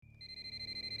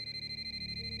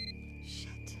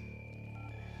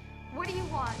What do you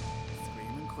want?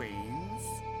 Screaming Queens.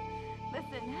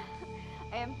 Listen,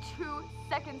 I am 2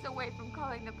 seconds away from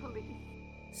calling the police.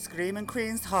 Screaming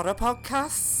Queens Horror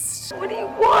Podcast. What do you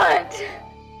want?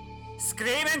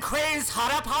 Screaming Queens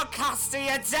Horror Podcast to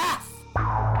your death.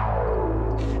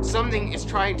 Something is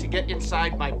trying to get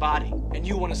inside my body, and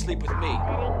you want to sleep with me.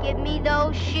 Better give me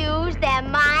those shoes. They're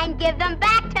mine. Give them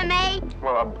back to me.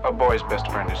 Well, a boy's best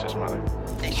friend is his mother.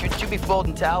 Hey, shouldn't you be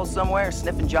folding towels somewhere,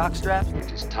 sniffing jock straps?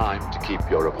 It is time to keep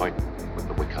your appointment with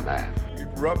the Wicker Man. It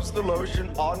rubs the lotion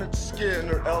on its skin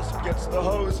or else it gets the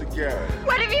hose again.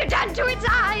 What have you done to its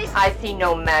eyes? I see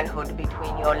no manhood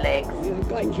between your legs. You're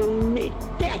going to meet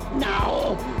death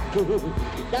now.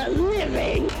 The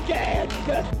living dead.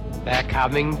 They're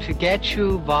coming to get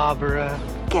you, Barbara.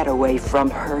 Get away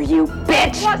from her, you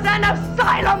bitch! It was an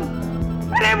asylum!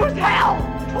 And it was hell!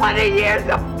 20 years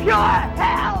of pure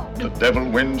hell! The devil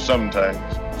wins sometimes.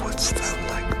 What's that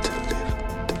like to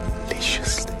live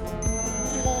deliciously?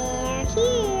 They're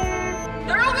here.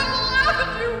 They're all gonna laugh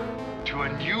at you! To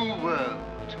a new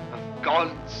world of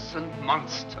gods and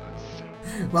monsters.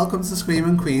 Welcome to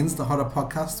Screaming Queens, the horror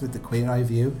podcast with the queer eye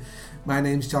view. My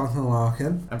name's Jonathan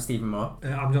Larkin. I'm Stephen Moore.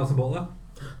 I'm Jonathan Butler.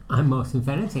 I'm Martin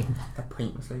Fennerty. They're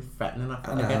pointlessly threatening.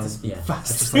 I get to speak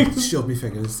fast. I just like shoved my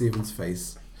finger in Stephen's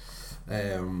face.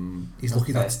 He's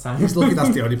lucky that's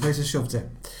the only place I shoved it.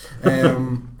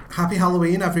 Happy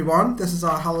Halloween, everyone. This is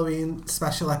our Halloween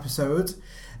special episode.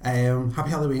 Happy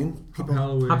Halloween,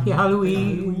 people. Happy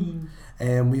Halloween.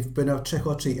 We've been out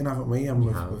trick-or-treating, haven't we? And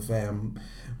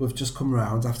we've just come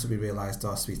round after we realised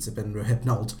our sweets have been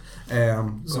rehypnoled.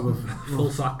 So we've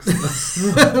full sacks.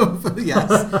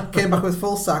 Yes, came back with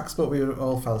full sacks, but we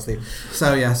all fell asleep.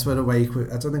 So yes, we're awake.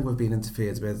 I don't think we've been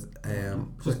interfered with.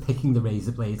 Just picking the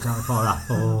razor blades out of our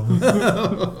apples.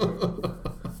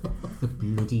 The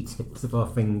bloody tips of our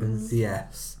fingers.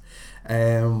 Yes.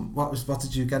 What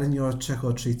did you get in your trick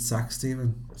or treat sack,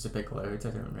 Stephen? It was a big load. I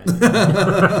don't really.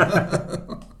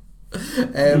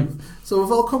 So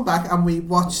we've all come back and we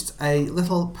watched a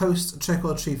little post trick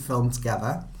or treat film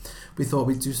together. We thought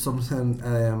we'd do something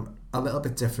a little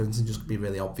bit different and just be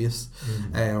really obvious.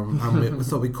 And we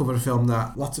thought we'd cover a film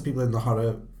that lots of people in the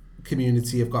horror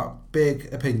community have got big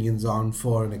opinions on,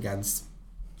 for and against.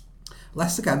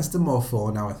 Less against and more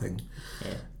for now, I think.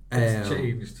 Yeah. It's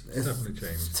changed. It's definitely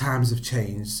changed. Times have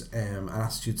changed, and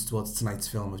attitudes towards tonight's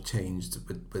film have changed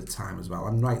with time as well,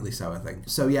 and rightly so, I think.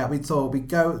 So yeah, we thought we'd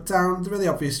go down the really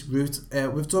obvious route.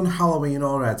 We've done Halloween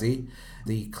already,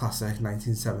 the classic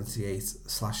 1978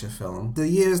 slasher film. The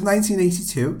year is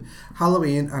 1982.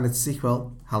 Halloween and its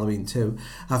sequel, Halloween 2,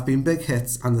 have been big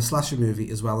hits, and the slasher movie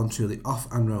is well and truly off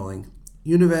and rolling.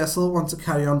 Universal want to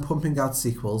carry on pumping out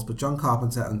sequels, but John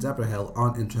Carpenter and Deborah Hill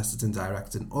aren't interested in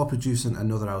directing or producing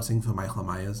another outing for Michael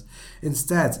Myers.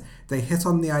 Instead, they hit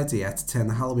on the idea to turn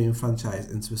the Halloween franchise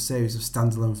into a series of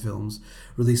standalone films,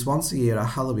 released once a year at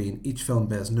Halloween. Each film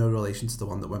bears no relation to the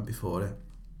one that went before it.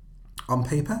 On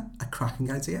paper, a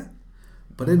cracking idea,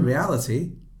 but in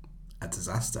reality, a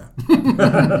disaster.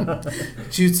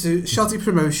 Due to shoddy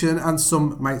promotion and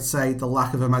some might say the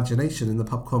lack of imagination in the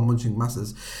popcorn munching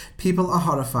masses, people are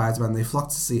horrified when they flock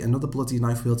to see another bloody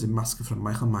knife-wielding massacre from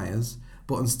Michael Myers,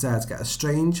 but instead get a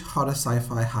strange horror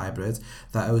sci-fi hybrid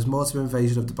that owes more to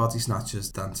Invasion of the Body Snatchers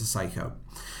than to Psycho.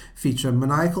 Featuring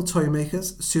maniacal toy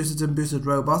makers, suited and booted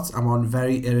robots, and one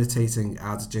very irritating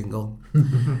ad jingle.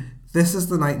 This is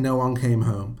the night no one came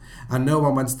home, and no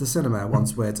one went to the cinema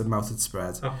once word of mouth had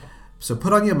spread. So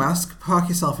put on your mask, park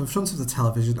yourself in front of the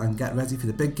television and get ready for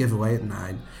the big giveaway at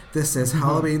 9. This is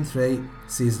Halloween 3,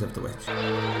 Season of the Witch.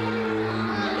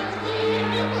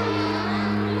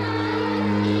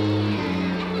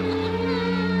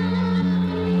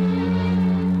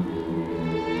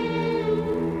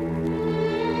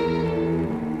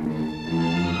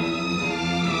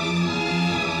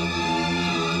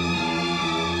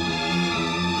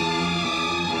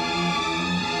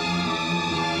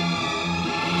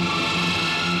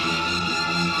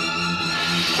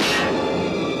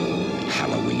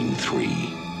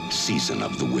 Season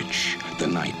of the Witch, the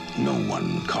night no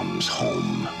one comes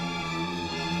home.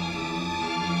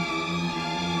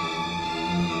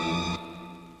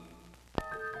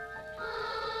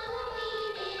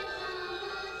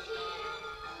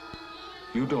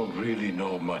 You don't really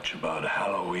know much about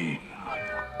Halloween.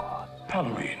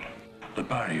 Halloween, the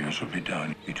barriers will be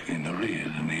down between the real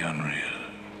and the unreal.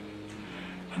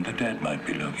 And the dead might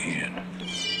be looking in.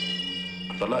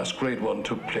 The last great one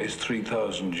took place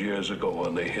 3,000 years ago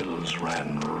when the hills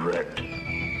ran red.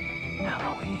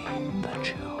 Halloween, the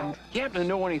children. You happen to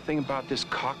know anything about this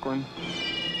Cochran?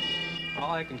 All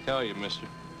I can tell you, mister,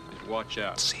 is Watch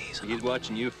out. He's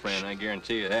watching you, friend, I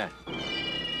guarantee you that.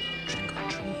 Trick or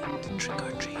treat, trick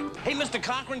or treat. Hey, Mr.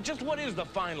 Cochran, just what is the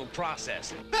final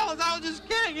process? Fellas, I was just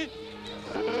kidding.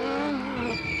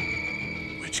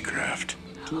 Witchcraft.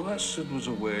 To us, it was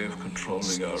a way of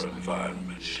controlling our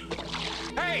environment.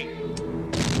 Hey!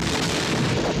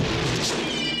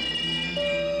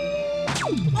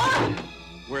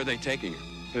 Where are they taking her?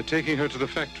 They're taking her to the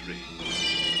factory.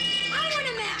 I want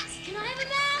a mask. Can I have a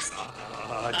mask?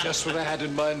 Just what I had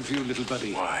in mind for you, little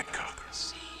buddy. Why,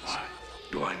 Cochran? Why?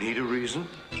 Do I need a reason?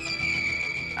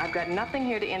 I've got nothing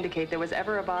here to indicate there was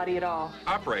ever a body at all.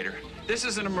 Operator, this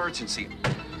is an emergency.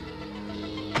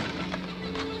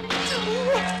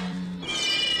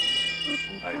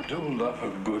 I do love a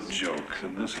good joke,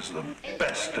 and this is the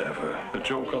best ever. A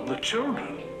joke on the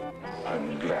children.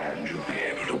 I'm glad you'll be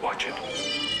able to watch it.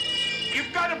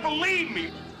 You've got to believe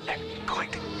me. They're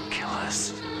going to kill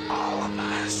us. All of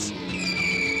us.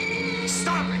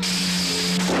 Stop it!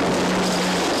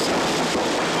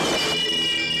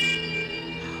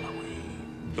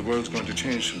 The world's going to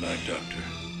change tonight, Doctor.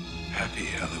 Happy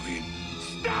Halloween.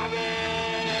 Stop it!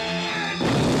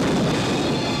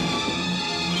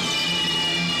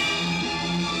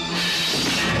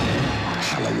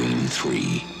 Halloween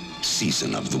 3,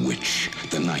 Season of the Witch,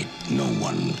 the night no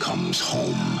one comes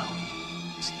home.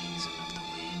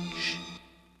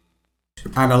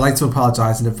 And I'd like to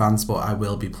apologise in advance, but I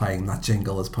will be playing that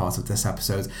jingle as part of this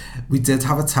episode. We did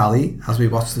have a tally as we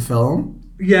watched the film.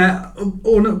 Yeah,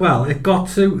 well, it got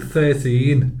to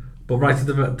 13, but right at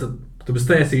there was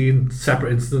 13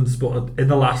 separate incidents, but in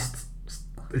the last,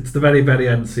 it's the very, very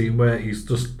end scene where he's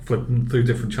just flipping through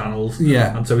different channels.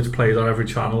 Yeah. And so it's played on every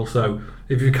channel. So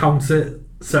if you count it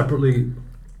separately,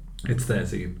 it's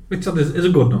 13, which is a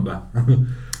good number.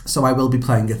 So I will be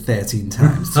playing it 13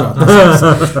 times throughout this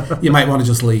episode. You might want to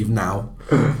just leave now.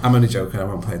 I'm only joking, I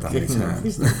won't play it that many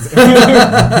times.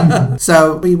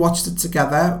 So we watched it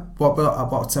together.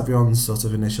 What's everyone's sort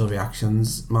of initial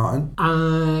reactions, Martin?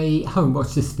 I haven't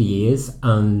watched this for years,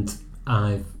 and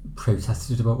I've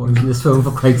protested about watching this film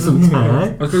for quite some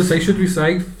time. I was going to say,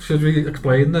 should we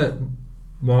explain that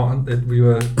Martin,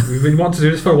 we've been wanting to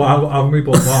do this for a while, haven't we?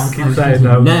 But Martin keeps saying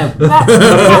no.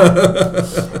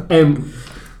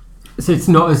 So it's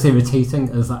not as irritating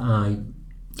as I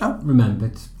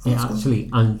remembered it actually,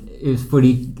 and it was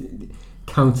funny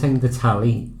counting the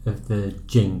tally of the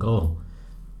jingle.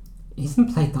 It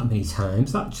isn't played that many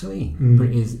times actually, but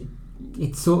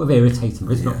it's sort of irritating,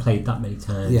 but it's not played that many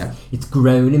times. Yeah. It's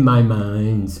grown in my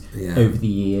mind over the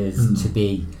years to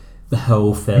be the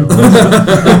whole film.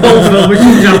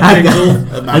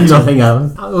 And nothing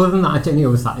else. Other than that, I don't think I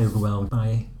was that overwhelmed by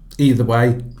it. Either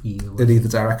way. In either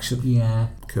direction. Yeah.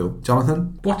 Cool.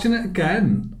 Jonathan? Watching it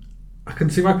again, I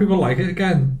can see why people like it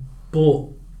again, but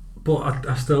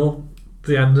I still,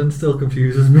 the ending still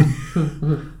confuses me.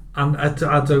 And I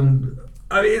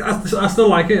still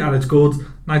like it, and it's good.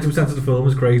 90% of the film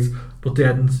is great, but the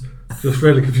end just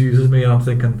really confuses me, and I'm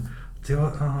thinking,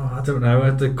 I don't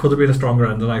know, there could have been a stronger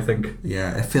ending, I think.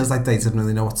 Yeah, it feels like they didn't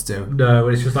really know what to do. No,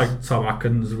 it's just like Tom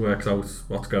Atkins works out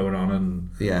what's going on, and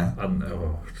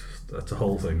that's a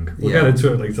whole thing. We'll get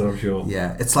into it later, I'm sure.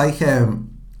 Yeah, it's like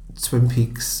Twin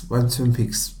Peaks. When Twin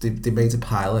Peaks, they made a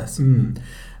pilot.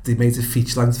 They made a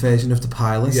feature-length version of the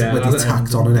pilot where they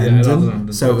tacked on an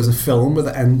ending. So it was a film with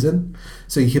an ending.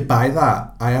 So you could buy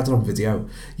that. I had it on video.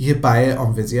 You could buy it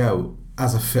on video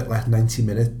as a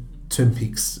 90-minute Twin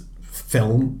Peaks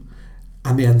film,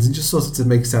 and the ending just sort of didn't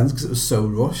make sense because it was so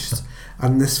rushed.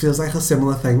 And this feels like a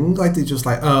similar thing. Like they just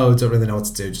don't really know what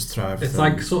to do, just throw everything. It's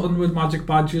like something with magic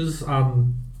badges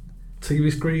and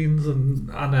TV screens and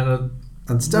then a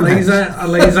laser,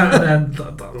 and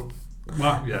then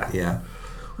yeah.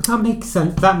 That makes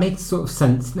sense. That makes sort of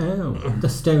sense now. The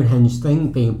Stonehenge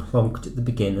thing being plonked at the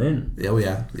beginning. Oh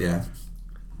yeah.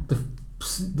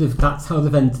 That's how they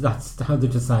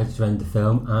decided to end the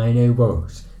film. I know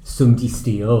what. Somebody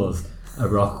steals a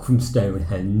rock from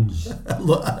Stonehenge.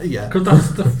 Yeah. Because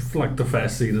that's the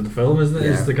first scene of the film, isn't it?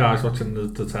 Yeah. It's the guys watching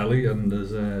the telly, and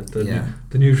there's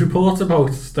the news report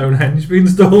about Stonehenge being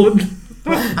stolen.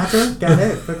 I don't get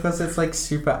it, because it's like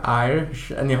super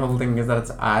Irish, and the whole thing is that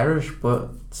it's Irish, but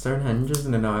Stonehenge is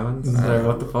in an island, so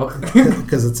what the fuck?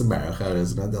 Because it's America,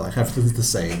 isn't it? They're like, everything's the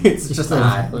same. It's just an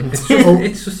island. It's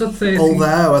just a 30.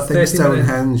 Although I think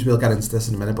Stonehenge, we'll get into this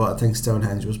in a minute, but I think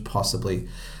Stonehenge was possibly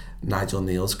Nigel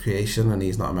Neal's creation, and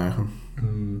he's not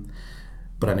American.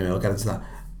 But anyway, we'll get into that.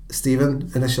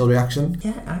 Stephen, initial reaction?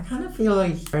 Yeah, I kind of feel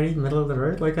like very middle of the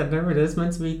road. Like, I know it is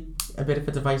meant to be a bit of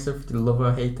a divisive love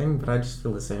or hate thing, but I just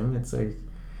feel the same. It's like,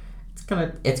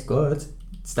 it's good.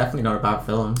 It's definitely not a bad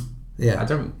film. Yeah. I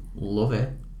don't love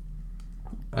it,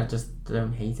 I just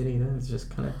don't hate it either. It's just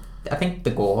kind of... I think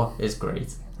the gore is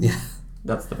great. Yeah.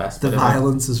 That's the best The bit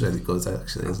violence is really good,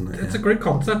 actually, isn't it? It's a great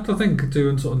concept, I think,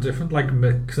 doing something different, like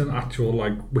mixing actual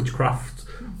like witchcraft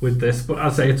with this. But I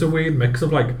say it's a weird mix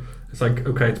of like, it's like,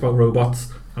 okay, it's about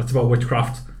robots, and it's about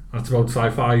witchcraft, and it's about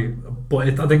sci-fi,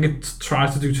 but I think it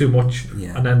tries to do too much,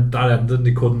 and then that ending,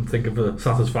 they couldn't think of a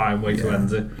satisfying way to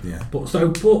end it. Yeah. But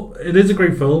it is a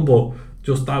great film, but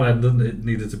just that ending, it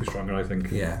needed to be stronger, I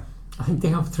think. Yeah. I think they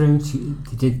have thrown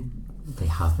they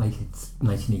have, like, it's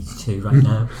 1982 right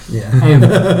now. Yeah.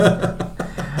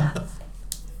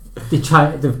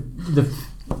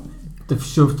 They've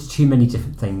shoved too many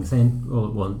different things in all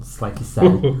at once, like you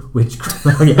said,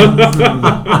 witchcraft. You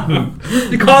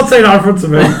can't say that in front of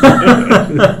me.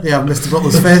 Yeah, Mr.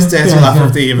 Butler's first dirty laugh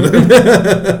of the evening.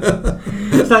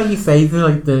 It's like you say,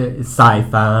 the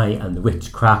sci-fi and the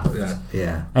witchcraft.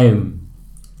 Yeah.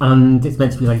 And it's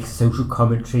meant to be like social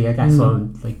commentary, I guess,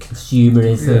 on like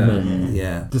consumerism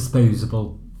and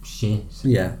disposable shit.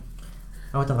 Yeah.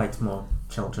 I would have liked more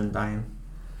children dying.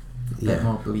 A bit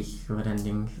more bleak of an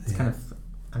ending. It's kind of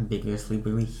ambiguously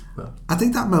bleak, but... I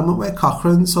think that moment where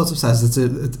Cochrane sort of says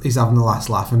that he's having the last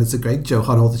laugh and it's a great joke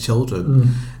on all the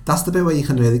children, that's the bit where you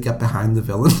can really get behind the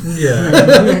villain. Yeah.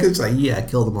 It's like,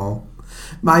 kill them all.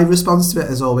 My response to it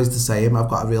is always the same. I've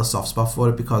got a real soft spot for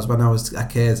it because when I was a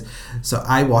kid, so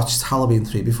I watched Halloween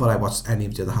 3 before I watched any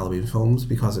of the other Halloween films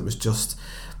because it was just,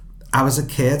 I was a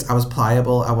kid, I was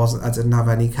pliable, I didn't have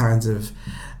any kinds of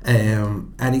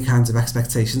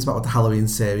expectations about what the Halloween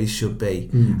series should be.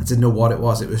 I didn't know what it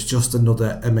was. It was just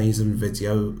another amazing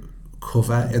video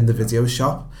cover in the video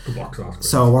shop. The box art.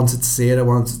 So I wanted to see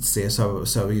it. So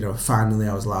finally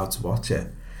I was allowed to watch it.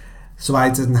 So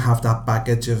I didn't have that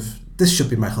baggage of this should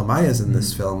be Michael Myers in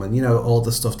this film, and all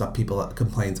the stuff that people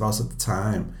complained about at the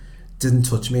time didn't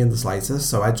touch me in the slightest.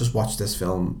 So I just watched this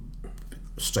film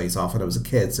straight off, and I was a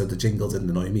kid, so the jingle didn't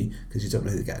annoy me because you don't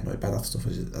really get annoyed by that stuff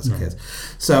as a kid.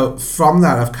 So from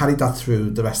that, I've carried that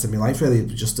through the rest of my life, really,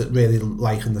 just really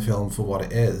liking the film for what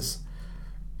it is.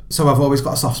 So I've always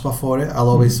got a soft spot for it. I'll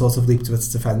always sort of leap to its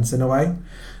defence in a way,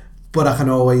 but I can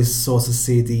always sort of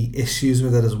see the issues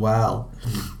with it as well.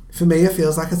 For me, it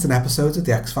feels like it's an episode of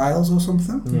The X-Files or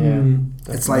something.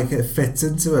 It's like it fits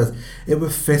into it. It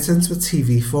would fit into a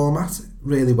TV format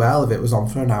really well if it was on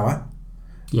for an hour.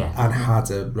 Yeah. And had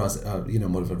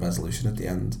more of a resolution at the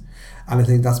end. And I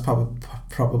think that's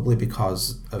probably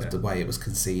because of the way it was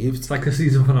conceived. It's like a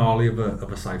season finale of a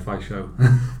sci-fi show.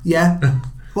 Yeah.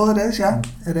 Well, it is, yeah.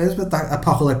 It is, with that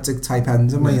apocalyptic type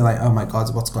ending where you're like, oh my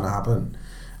God, what's going to happen?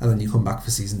 And then you come back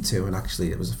for season 2 and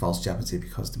actually it was a false jeopardy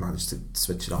because they managed to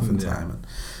switch it off in time and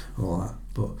all that.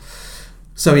 But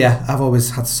so yeah, I've always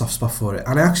had a soft spot for it.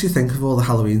 And I actually think of all the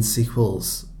Halloween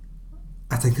sequels,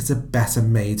 I think it's a better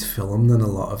made film than a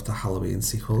lot of the Halloween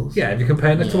sequels. Yeah, if you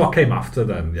compare it to what came after,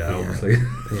 then obviously.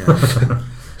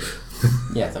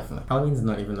 Yeah, definitely. Halloween's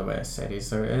not even the worst series,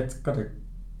 so it's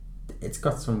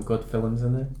got some good films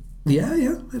in it. Yeah,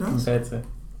 it has. Compared to,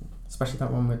 especially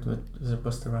that one with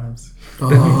Busta Rhymes.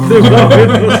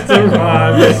 Busta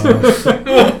Rhymes.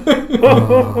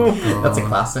 That's a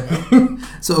classic.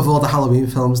 So of all the Halloween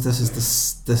films, this is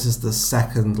the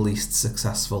second least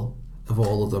successful of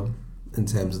all of them. In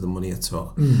terms of the money it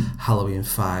took. Halloween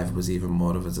 5 was even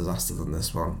more of a disaster than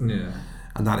this one. Yeah.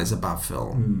 And that is a bad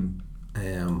film.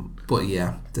 But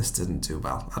yeah, this didn't do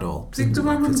well at all. I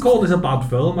wouldn't call this a bad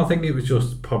film. I think it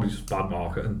was probably just bad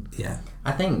marketing. Yeah.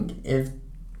 I think if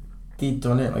they'd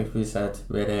done it like we said,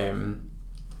 with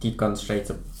they'd gone straight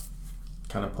to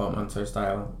kind of portmanteau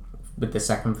style with the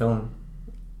second film,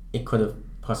 it could have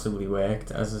possibly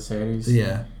worked as a series.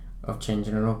 Yeah. Of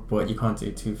changing it up, but you can't do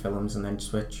 2 films and then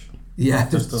switch. Yeah,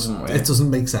 it just doesn't work. It doesn't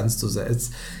make sense, does it?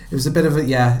 It's a bit of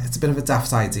a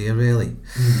daft idea, really.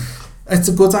 It's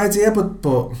a good idea,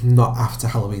 but not after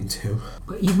Halloween 2.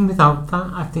 But even without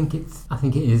that, I think it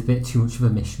is a bit too much of a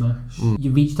mishmash. You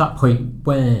reach that point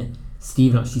where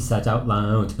Stephen actually said out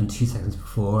loud, and 2 seconds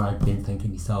before I'd been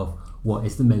thinking to myself, what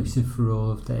is the motive for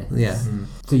all of this? Yeah.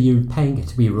 So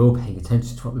we were all paying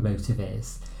attention to what the motive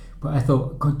is. But I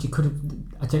thought, God, you could have...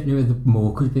 I don't know whether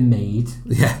more could have been made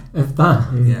of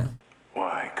that. Yeah.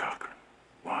 Why, Cochrane?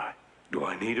 Why? Do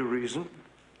I need a reason?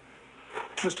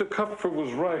 Mr. Kupfer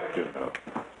was right, you know.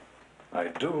 I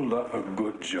do love a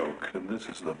good joke, and this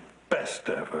is the best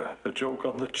ever. A joke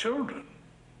on the children.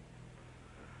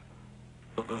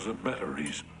 But there's a better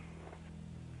reason.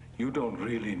 You don't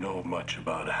really know much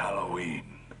about Halloween.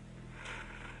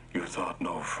 You thought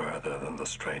no further than the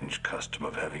strange custom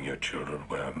of having your children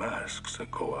wear masks and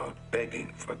go out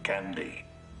begging for candy.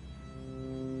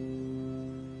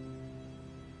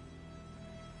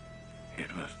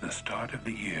 It was the start of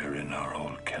the year in our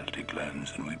old Celtic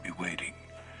lands, and we'd be waiting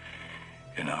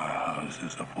in our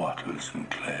houses of wattles and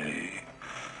clay.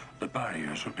 The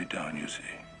barriers would be down, you see,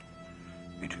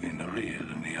 between the real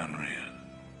and the unreal.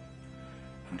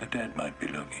 And the dead might be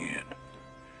looking in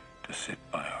to sit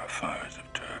by our fires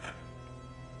of turf.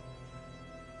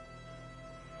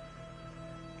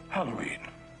 Halloween.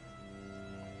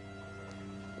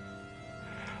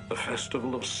 The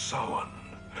festival of Samhain.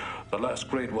 The last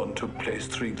great one took place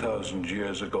 3,000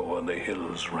 years ago, and the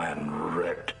hills ran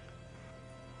red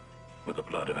with the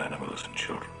blood of animals and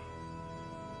children.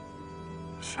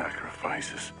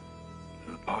 Sacrifices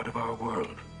are part of our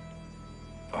world,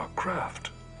 our craft.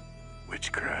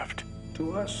 Witchcraft.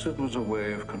 To us, it was a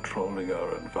way of controlling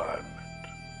our environment.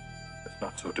 It's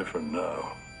not so different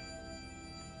now.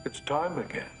 It's time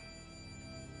again.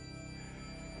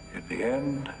 In the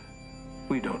end,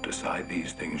 we don't decide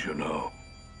these things, you know.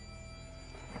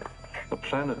 The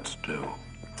planets do.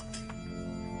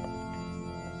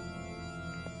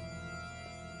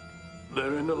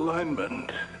 They're in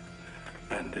alignment,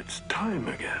 and it's time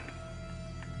again.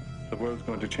 The world's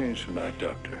going to change tonight,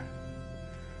 Doctor.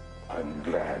 I'm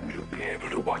glad you'll be able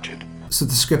to watch it. So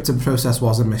the scripting process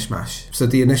was a mishmash. So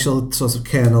the initial sort of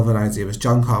kernel of an idea was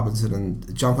John Carpenter,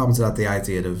 and John Carpenter had the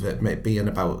idea of it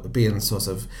being sort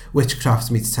of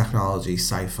witchcraft meets technology,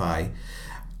 sci-fi.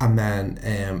 And then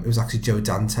it was actually Joe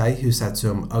Dante who said to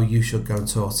him, "Oh, you should go and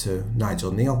talk to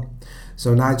Nigel Neal."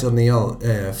 So Nigel Neal,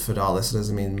 for our listeners,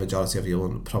 I mean, majority of you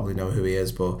will probably know who he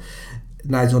is, but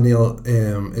Nigel Neal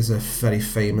is a very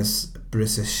famous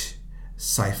British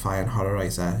sci-fi and horror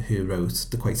writer who wrote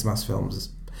the Quatermass films.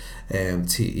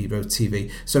 He wrote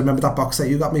TV. So remember that box set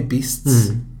you got me,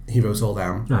 Beasts? He wrote all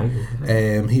them.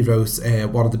 Right. He wrote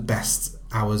one of the best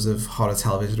hours of horror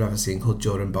television I've ever seen, called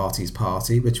Joran Barty's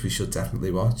Party, which we should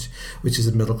definitely watch, which is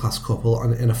a middle-class couple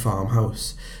in a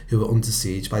farmhouse who were under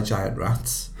siege by giant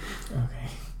rats. Okay.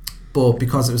 But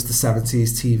because it was the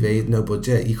 70s TV, no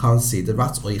budget, you can't see the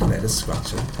rats, all you can hear is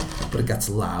scratching. But it gets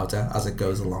louder as it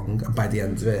goes along, and by the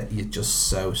end of it, you're just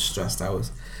so stressed out.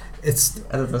 It's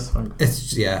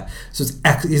yeah. So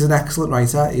he's an excellent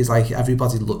writer. He's like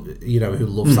everybody, who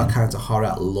loves that kind of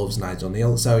horror loves Nigel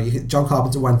Neal. So John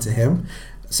Carpenter went to him.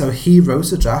 So he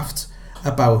wrote a draft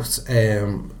about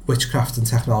witchcraft and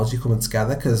technology coming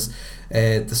together, because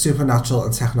the supernatural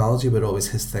and technology were always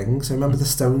his thing. So remember the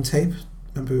Stone tape?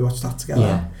 Remember we watched that together?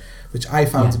 Yeah. Which I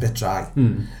found a bit dry.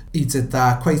 He did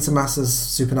that. Quatermass's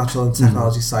supernatural and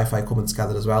technology sci-fi coming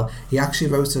together as well. He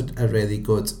actually wrote a really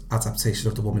good adaptation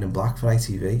of The Woman in Black for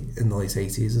ITV in the late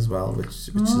 80s as well, which is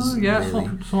really...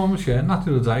 someone was sharing that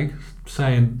the other day,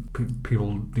 saying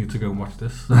people need to go and watch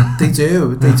this. They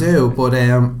do, but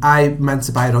I meant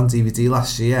to buy it on DVD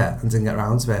last year and didn't get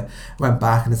around to it. Went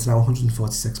back and it's now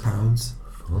 £146.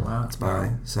 Wow. To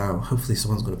buy. So hopefully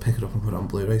someone's going to pick it up and put it on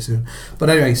Blu-ray soon. But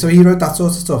anyway, so he wrote that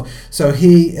sort of stuff. So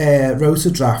he wrote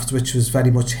a draft which was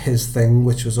very much his thing,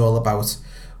 which was all about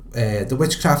the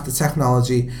witchcraft, the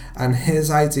technology, and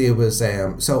his idea was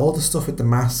so all the stuff with the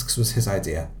masks was his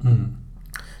idea.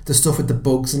 The stuff with the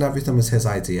bugs and everything was his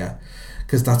idea,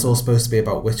 because that's all supposed to be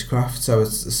about witchcraft. So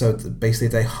basically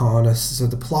they harness. So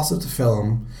the plot of the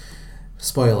film,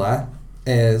 spoiler,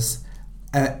 is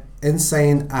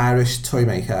insane Irish toy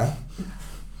maker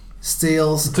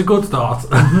steals... It's a good start.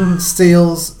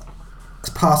 steals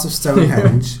part of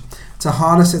Stonehenge to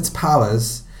harness its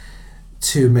powers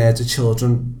to murder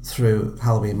children through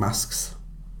Halloween masks.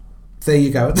 There you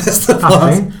go. That's the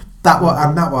plot.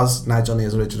 That was Nigel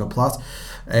Neal's original plot.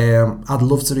 I'd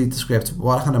love to read the script.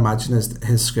 What I can imagine is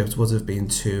his script would have been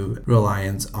too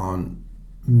reliant on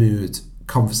mood,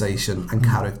 conversation and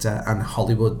character, and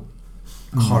Hollywood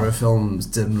horror films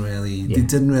didn't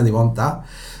really want that.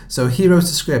 So he wrote a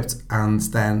script, and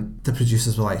then the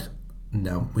producers were like,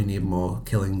 no, we need more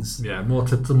killings. Yeah, more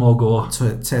tits and more gore.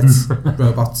 Tits,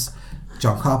 robots.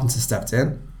 John Carpenter stepped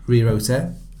in, rewrote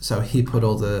it. So he put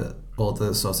all the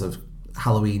sort of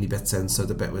Halloween-y bits in, so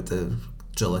the bit with the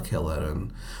driller killer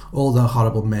and all the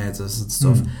horrible murders and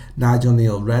stuff. Nigel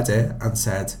Neal read it and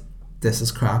said, this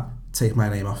is crap, take my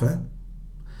name off it.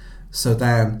 So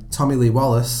then Tommy Lee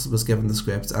Wallace was given the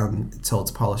script and told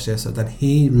to polish it, so then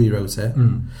he rewrote it.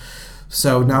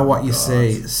 So now what you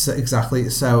see, exactly,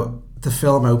 so the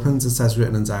film opens, it says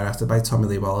written and directed by Tommy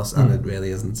Lee Wallace, and it really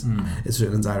isn't. It's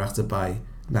written and directed by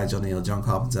Nigel Neal, John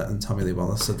Carpenter and Tommy Lee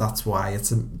Wallace, so that's why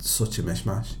it's such a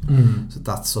mishmash. So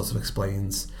that sort of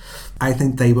explains. I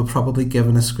think they were probably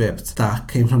given a script that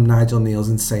came from Nigel Neal's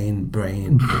insane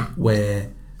brain,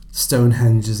 where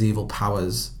Stonehenge's evil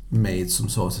powers made some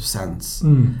sort of sense,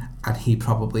 and he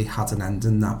probably had an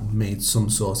ending that made some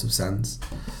sort of sense,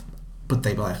 but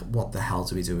they were like, what the hell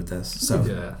do we do with this? So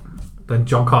yeah. Then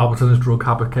John Carpenter and his drug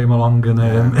habit came along and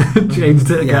changed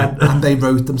it again. And they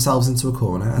wrote themselves into a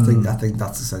corner. I think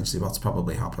that's essentially what's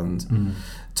probably happened.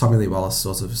 Tommy Lee Wallace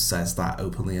sort of says that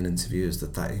openly in interviews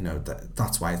that you know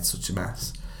that's why it's such a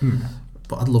mess.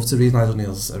 But I'd love to read Nigel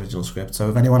Neal's original script, so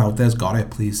if anyone out there's got it,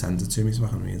 please send it to me so I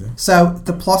can read it. So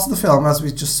the plot of the film, as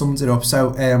we just summed it up,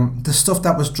 so the stuff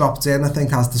that was dropped in, I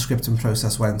think, as the scripting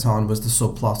process went on, was the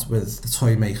subplot with the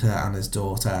toy maker and his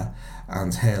daughter,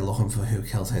 and her looking for who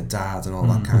killed her dad and all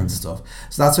that kind of stuff.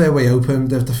 So that's where we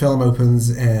opened. The film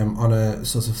opens on a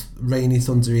sort of rainy,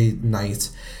 thundery night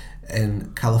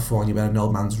in California, where an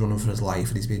old man's running for his life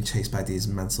and he's being chased by these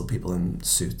mental people in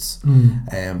suits.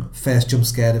 First jump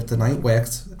scare of the night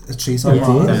worked. A tree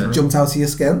jumped out of your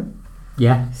skin.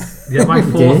 Yeah. Yeah, my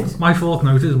fourth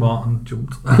note is Martin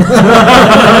jumped.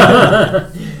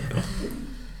 That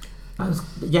was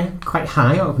quite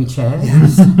high out of my chair.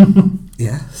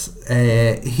 Yes.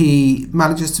 He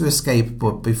manages to escape,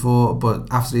 but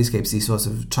after he escapes, he sort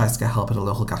of tries to get help at a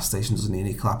local gas station, doesn't he? And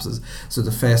he collapses. So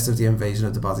the first of the Invasion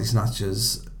of the Body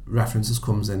Snatchers references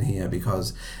comes in here,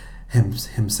 because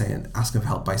him saying, asking for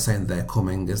help by saying they're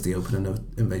coming, is the opening of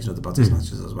Invasion of the Body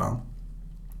Snatchers as well.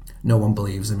 No one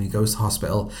believes him. He goes to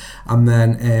hospital, and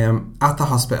then at the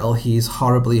hospital, he's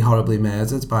horribly, horribly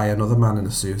murdered by another man in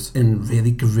a suit in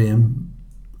really grim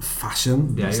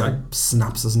fashion. Yeah, he like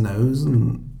snaps his nose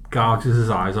and gouges his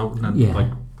eyes out, and then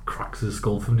like cracks his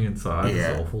skull from the inside.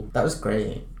 Yeah. It's awful. That was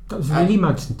great. That was really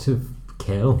imaginative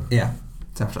kill. Yeah,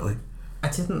 definitely. I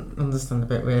didn't understand the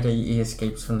bit where he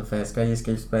escapes from the first guy. He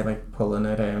escapes by like pulling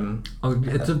at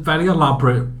it's a very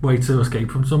elaborate way to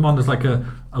escape from someone. There's like a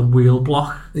wheel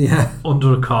block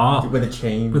under a car with a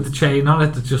chain on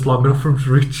it that's just long enough for him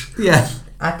to reach. Yeah.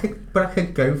 I could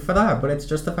go for that, but it's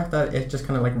just the fact that it just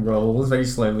kind of like rolls very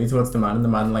slowly towards the man, and the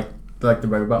man like the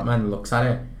robot man looks at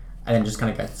it and then just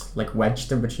kind of gets like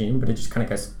wedged in between, but it just kind of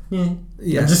goes and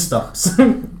just stops.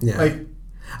 Like,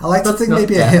 I like to think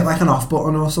maybe it hit like an off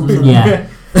button or something. Yeah.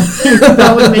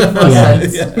 That would make more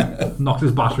sense. Yeah. Knocked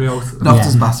his battery out.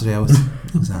 His battery out.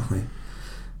 Exactly.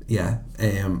 Yeah.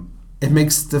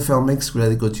 The film makes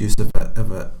really good use of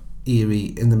a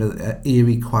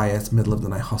eerie, quiet, middle of the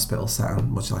night hospital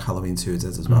setting, much like Halloween 2 did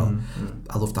as well.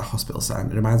 I love that hospital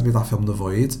setting. It reminds me of that film The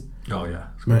Void. Oh yeah.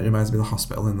 It reminds me of the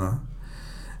hospital in that.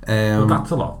 Well,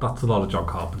 that's a lot of John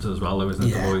Carpenter as well, though, isn't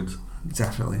it? The Void.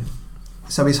 Definitely.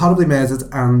 So he's horribly murdered,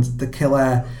 and the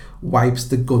killer wipes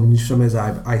the gunge from his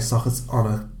eye sockets on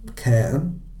a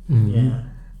curtain. Yeah.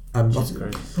 I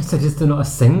said, is there not a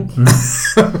sink?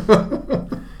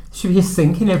 Should be a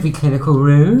sink in every clinical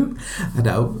room. I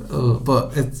know,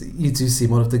 but you do see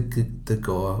more of the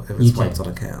gore if it's wiped on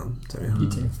a curtain. You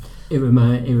do. It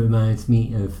reminds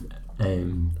me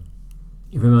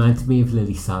of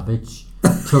Lily Savage.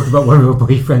 Talk about one of her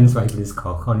boyfriends wiping his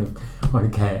cock on a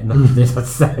curtain after they've had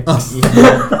sex.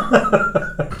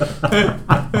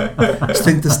 Just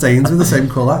think the stains were the same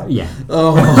colour. Yeah.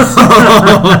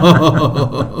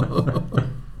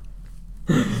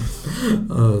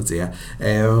 Oh dear.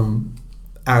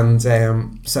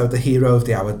 So the hero of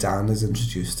the hour, Dan, is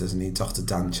introduced, isn't he? Dr.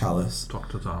 Dan Chalice.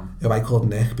 Dr. Dan. Who I called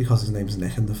Nick because his name's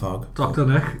Nick in the Fog. Dr.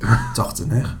 Nick. Dr.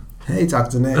 Nick. Hey,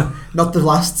 Dr. Nick. Not the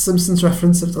last Simpsons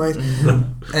reference of the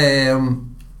night.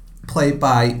 Played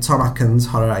by Tom Atkins,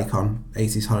 horror icon,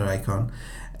 80s horror icon.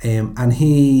 And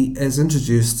he is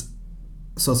introduced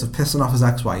sort of pissing off his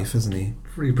ex-wife, isn't he?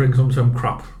 He brings home some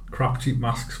crap cheap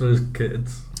masks for his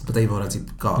kids. But they've already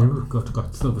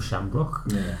got Silver Shamrock.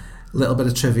 Yeah. Little bit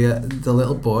of trivia: the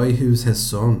little boy who's his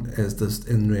son is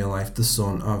in real life the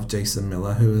son of Jason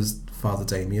Miller, who is Father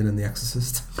Damien in The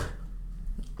Exorcist.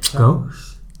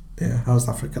 Gosh. Yeah, how's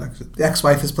that for a connection? The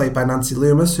ex-wife is played by Nancy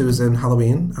Loomis, who was in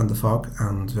Halloween and The Fog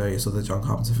and various other John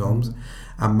Carpenter films,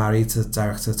 and married to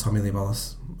director Tommy Lee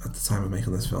Wallace at the time of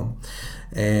making this film.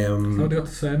 How do you got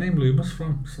the surname Loomis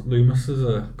from? Loomis is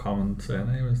a common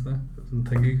surname, isn't it? Isn't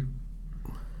Thingy?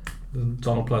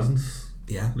 Donald Pleasance.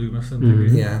 Yeah. Loomis and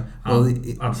Thingy. Yeah.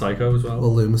 And Psycho as well.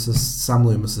 Well, Sam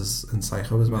Loomis is in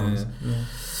Psycho as well. Yeah.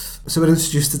 So we're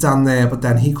introduced to Dan there, but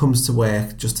then he comes to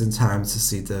work just in time to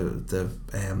see the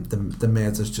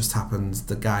murder's just happened.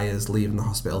 The guy is leaving the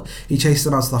hospital. He chases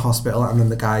him out to the hospital, and then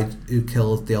the guy who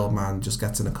killed the old man just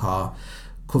gets in a car,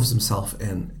 covers himself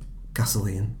in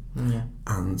gasoline,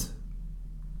 and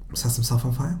sets himself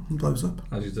on fire and blows up.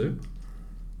 As you do.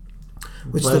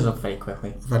 Which blows up very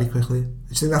quickly. Very quickly. Do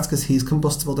you think that's because he's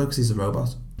combustible though, because he's a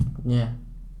robot? Yeah.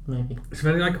 Maybe. It's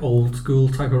very like old school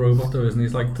type of robot though, isn't he?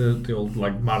 He's like the old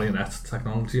like marionette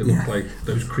technology. It looks like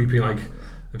those creepy like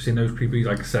I've seen those creepy,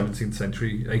 like 17th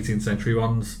century, 18th century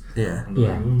ones. Yeah. And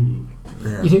they're like, ooh.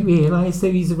 Yeah. You don't realise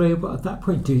that he's a robot at that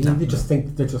point, do you? Definitely. They just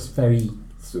think they're just very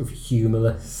sort of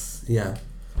humorless. Yeah.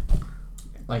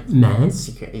 Like men.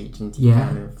 secret agent. Yeah.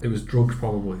 Kind of. It was drugs,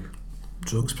 probably.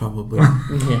 Drugs, probably.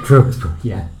 Yeah. Drugs,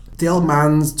 yeah. The old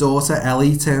man's daughter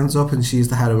Ellie turns up, and she's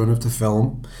the heroine of the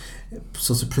film.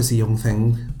 Sort of pretty young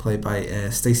thing, played by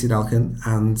Stacey Nelkin.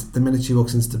 And the minute she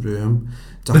walks into the room,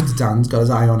 Dr. Dan's got his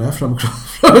eye on her from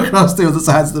across the other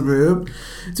side of the room.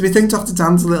 Do we think Dr.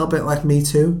 Dan's a little bit like Me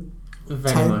Too?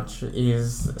 Very much. He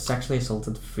has sexually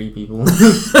assaulted 3 people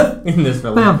in this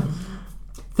film. Well,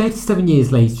 37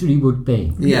 years later he would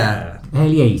be. Yeah.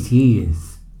 Early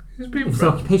 80s. It was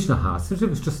occupational hazard. It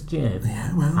was just, Yeah,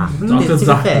 well. To be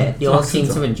fair, they all seem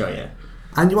to enjoy it.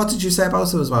 And what did you say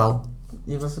about him as well?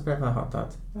 He was a bit of a hot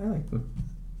dad. I liked him.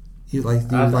 You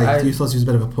thought he was a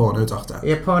bit of a porno doctor?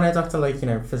 Yeah, porno doctor, like,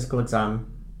 physical exam.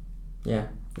 Yeah.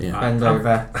 Yeah. Bend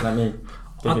over, let me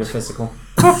give you a physical.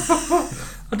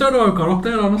 I don't know how I got up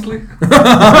there, honestly.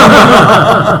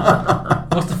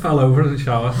 Must have fell over in the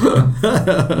shower.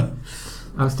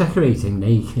 I was decorating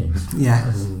naked. Yeah.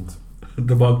 And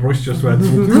the bug brush just went.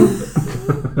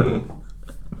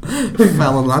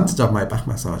 Fell and landed on my back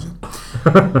massaging.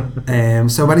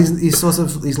 So when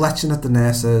he's lecturing at the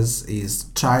nurses, he's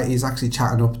actually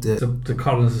chatting up the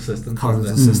coroner's assistant.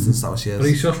 Coroner's assistant, that was she is. But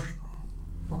he's just,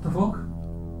 what the fuck?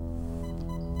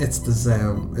 It's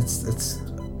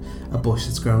a bush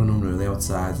that's growing unruly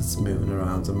outside. It's moving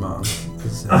around and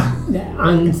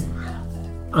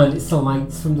and it's the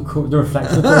lights from the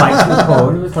reflection of the lights from the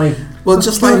corner. It's like, well,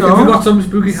 just like if you've got some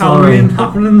spooky Halloween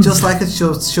happening, just like it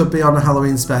should be on a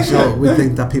Halloween special. We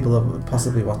think that people are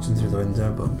possibly watching through the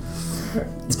window, but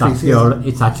it's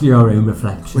actually your own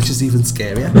reflection, which is even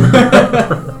scarier.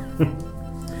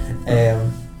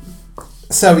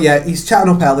 So yeah, he's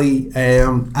chatting up Ellie,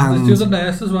 and there's the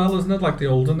nurse as well, isn't it? Like the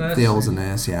older nurse. The older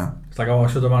nurse, yeah. It's like, oh, I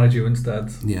should have married you instead.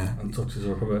 Yeah. And touches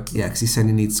her up a bit. Yeah, because he's saying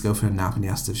he needs to go for a nap, and he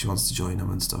asked if she wants to join him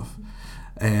and stuff.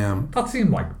 That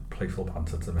seemed like playful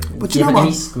banter to me. But you know what?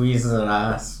 He squeezes her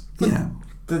ass. Yeah.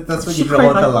 That's when you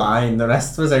draw the line. The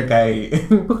rest was okay.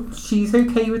 But she's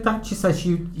okay with that. She says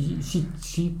she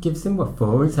gives him what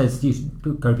for and says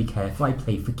you've got to be careful. I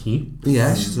play for keep.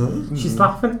 Yeah, she does. She's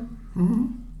laughing.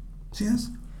 Mm-hmm. She is.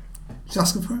 She's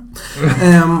asking for it.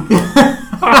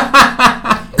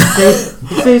 It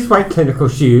says white clinical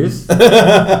shoes and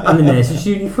the nurse's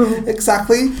uniform.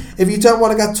 Exactly. If you don't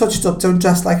want to get touched up, don't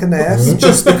dress like a nurse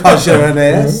just because you're a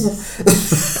nurse.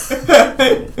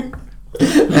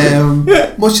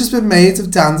 Much has been made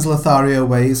of Dan's Lothario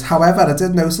ways. However, I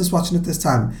did notice watching it this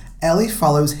time, Ellie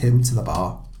follows him to the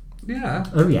bar. Yeah.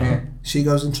 Oh yeah. She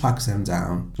goes and tracks him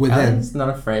down. Ellie's not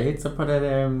afraid to put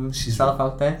herself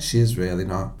out there. She is really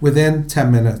not. Within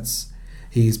 10 minutes,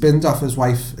 he's binned off his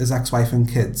ex-wife and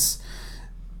kids,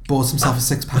 bought himself a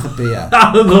 6-pack of beer.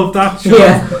 I love that shot.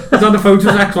 Yeah. He's on the phone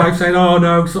to his ex-wife saying, oh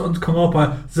no, something's come up,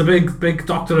 there's a big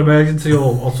doctor emergency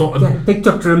or something. Yeah, big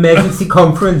doctor emergency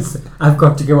conference I've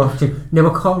got to go off to. No,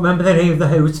 I can't remember the name of the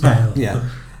hotel. Yeah.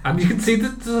 And you can see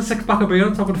that there's a 6-pack of beer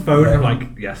on top of the phone, and I'm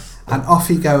like, yes. And off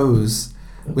he goes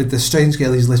with the strange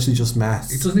girl he's literally just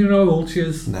met. He doesn't even know how old she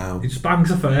is. No. He just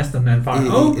bangs her first and then finds,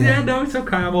 no, it's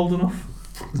okay, I'm old enough.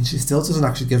 And she still doesn't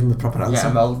actually give him a proper answer. Yeah,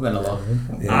 I'm older than a lot.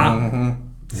 Yeah.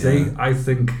 See, I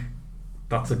think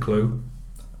that's a clue.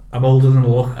 I'm older than a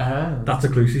look. That's a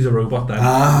clue, she's a robot then.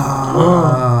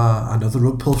 Another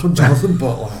rug pull from Jonathan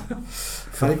Butler.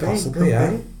 Very possibly,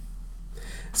 yeah.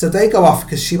 So they go off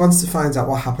because she wants to find out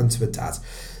what happened to her dad.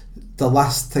 The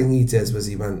last thing he did was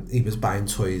he was buying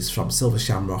toys from Silver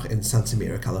Shamrock in Santa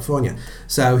Mira, California.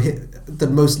 So the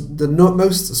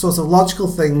most sort of logical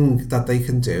thing that they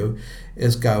can do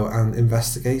is go and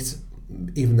investigate,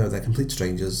 even though they're complete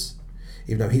strangers,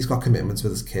 even though he's got commitments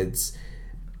with his kids.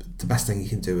 The best thing he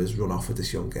can do is run off with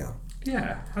this young girl.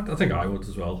 Yeah, I think I would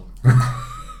as well.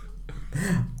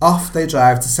 Off they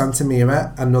drive to Santa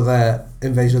Mira, another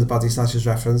Invasion of the Body Snatchers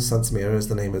reference. Santa Mira is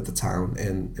the name of the town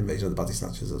in Invasion of the Body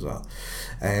Snatchers as well.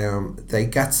 They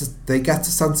get to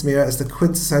Santa Mira. It's the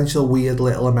quintessential weird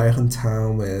little American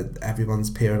town where everyone's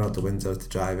peering out the window to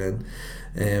drive in.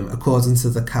 According to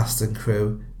the cast and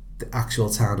crew, the actual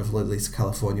town of Lolita,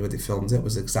 California, where they filmed it,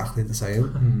 was exactly the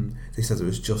same. They said it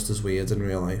was just as weird in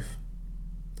real life.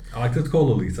 I like to call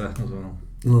Lolita as well.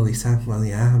 Lolita, well,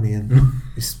 yeah, I mean,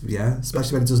 yeah,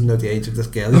 especially when he doesn't know the age of this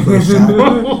girl. He's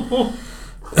going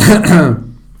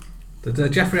to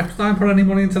Did Jeffrey Epstein put any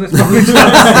money into this?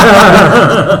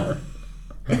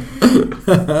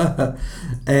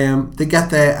 They get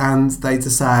there and they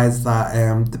decide that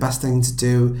the best thing to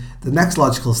do, the next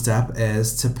logical step,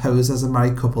 is to pose as a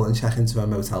married couple and check into a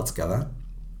motel together.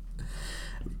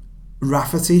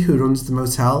 Rafferty, who runs the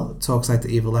motel, talks like the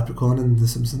evil leprechaun in The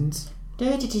Simpsons.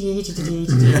 They're put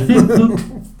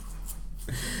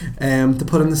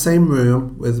in the same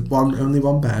room with only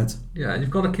one bed. Yeah, you've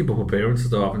got to keep up appearances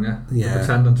though, haven't you? Yeah.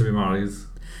 Pretending to be married.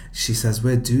 She says,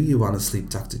 "Where do you want to sleep,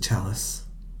 Dr. Chalice?"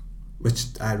 Which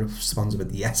I responded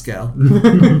with, "Yes, girl."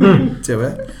 Do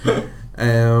it.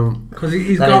 Because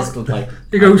he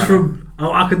goes from,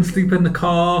 "Oh, I can sleep in the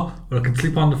car, or I can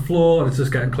sleep on the floor," and it's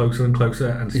just getting closer and closer,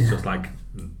 and she's just like,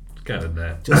 "Get in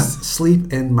there. Just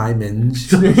sleep in my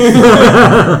minge."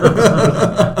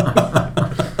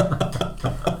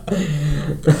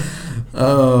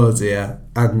 Oh dear.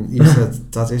 And you said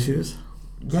daddy issues?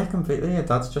 Yeah, completely. Her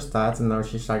dad's just died and now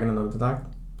she's shagging another dad.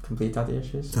 Complete daddy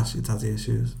issues. That's your daddy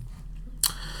issues.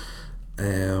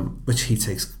 Which he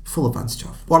takes full advantage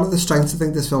of. One of the strengths I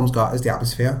think this film's got is the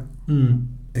atmosphere.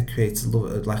 It creates a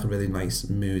really nice,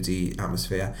 moody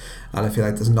atmosphere, and I feel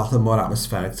like there's nothing more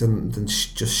atmospheric than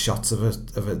just shots of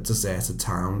a deserted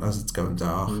town as it's going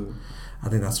dark. I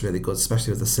think that's really good,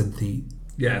 especially with the synthy.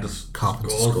 Yeah, the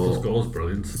score's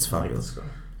brilliant. It's fabulous.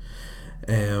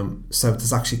 So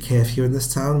there's actually curfew in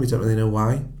this town. We don't really know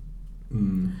why.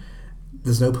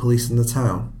 There's no police in the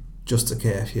town, just a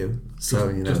curfew.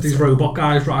 So just these robot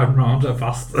guys driving around so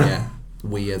fast. Yeah,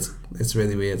 weird. It's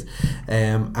really weird.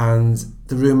 And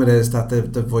the rumour is that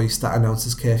the voice that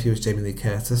announces curfew is Jamie Lee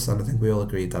Curtis, and I think we all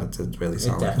agreed that it did really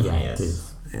sound like that.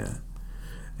 Yeah.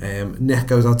 Nick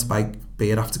goes out to buy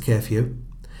beer after curfew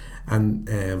and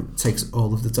takes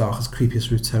all of the darkest, creepiest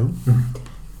route home.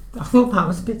 I thought that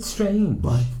was a bit strange.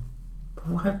 Why?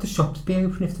 Why would the shops be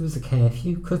open if there was a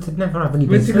curfew? Because they'd never have any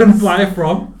Where's business. you going to buy it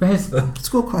from? It's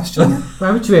a good question.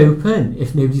 Why would you open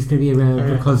if nobody's going to be around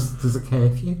because there's a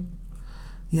curfew?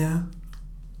 Yeah.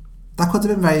 That could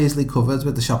have been very easily covered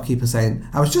with the shopkeeper saying,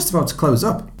 "I was just about to close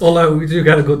up." Although we do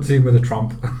get a good scene with a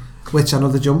tramp. Which,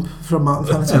 another jump from Martin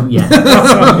Fenton. Oh, yeah.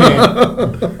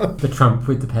 The tramp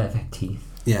with the perfect teeth.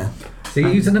 Yeah. See,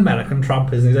 he's an American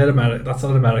tramp, isn't he? That's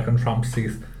an American tramp's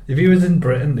teeth. If he was in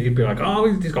Britain, he'd be like,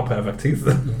 "Oh, he's got perfect teeth."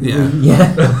 Yeah.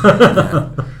 Yeah.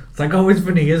 It's like, "Oh, his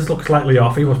veneers look slightly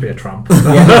off. He must be a tramp."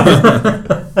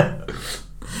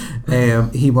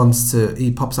 He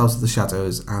pops out of the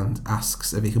shadows and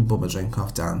asks if he can bum a drink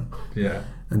off Dan. Yeah.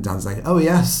 And Dan's like, "Oh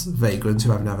yes, vagrant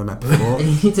who I've never met before."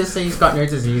 He just say he's got no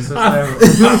disease. No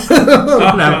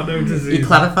disease. He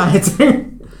clarified.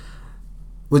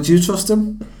 Would you trust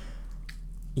him?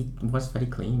 He was very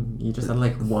clean. He just had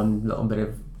like one little bit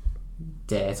of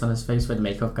dirt on his face where the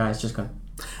makeup guy's just gone.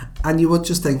 And you would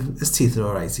just think, his teeth are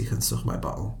alright, he can suck my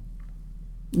bottle.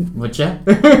 Would you?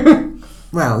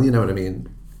 Well, you know what I mean.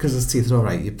 Because his teeth are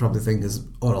alright, you'd probably think his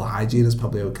oral hygiene is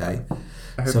probably okay.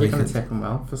 I hope you're going to tip him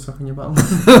well for sucking your bottle.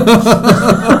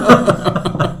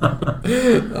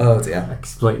 Oh dear.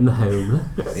 Exploiting the home.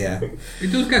 Yeah. He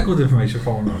does get good information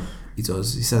from him. He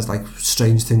does. He says like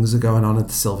strange things are going on at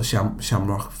the Silver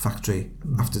Shamrock factory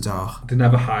after dark. They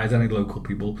never hired any local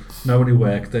people. No one who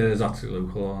worked there is actually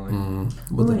local, aren't they?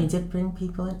 Well, he did bring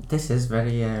people in. This is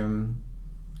very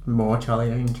more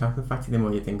Charlie and Chocolate Factory the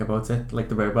more you think about it. Like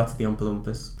the robots, the Oompa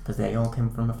Loompas, because they all came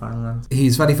from a foreign land.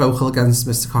 He's very vocal against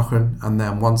Mr. Cochran, and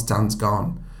then once Dan's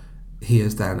gone, he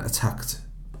is then attacked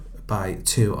by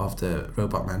two of the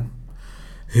robot men,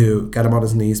 who get him on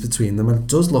his knees between them, and it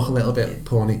does look a little bit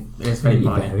porny. It's very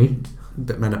buried. A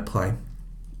bit Men at Play,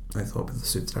 I thought, with the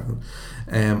suits and everything.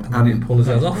 And they pull his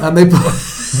head off. And they pull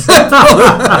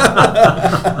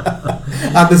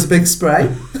and there's a big spray.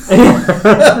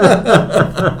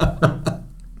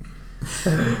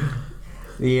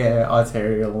 The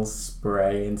arterial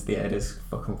spray into the head is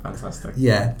fucking fantastic.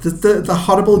 Yeah, the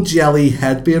horrible jelly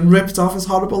head being ripped off is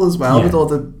horrible as well, with all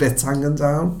the bits hanging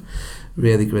down.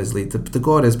 Really grisly. The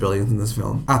gore is brilliant in this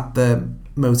film. At the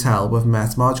motel, we've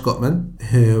met Marge Gutman,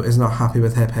 who is not happy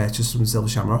with her purchase from Silver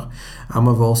Shamrock, and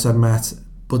we've also met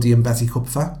Buddy and Betty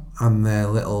Kupfer and their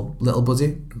little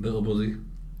buddy. Little buddy.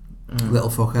 Little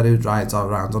fucker who rides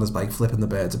around on his bike flipping the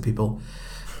birds at people.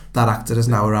 That actor is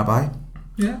now a rabbi.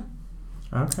 Yeah.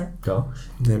 Okay. Gosh.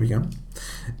 There we go.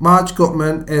 Marge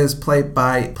Gutman is played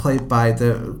by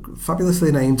the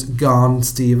fabulously named Garn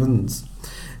Stevens,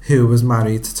 who was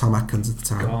married to Tom Atkins at the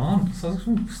time. Garn? Sounds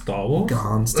from Star Wars.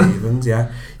 Garn Stevens, yeah.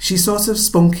 She's sort of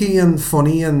spunky and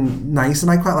funny and nice,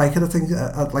 and I quite like it. I think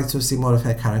I'd like to have seen more of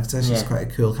her character. She's quite a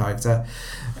cool character.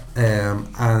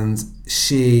 And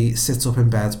she sits up in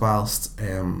bed whilst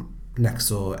next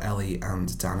door Ellie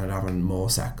and Dan are having more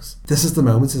sex. This is the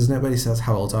moment, isn't it, where he says,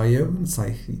 "How old are you?" And it's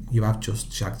like, you have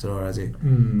just shagged her already.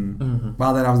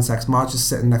 While they're having sex, Marge is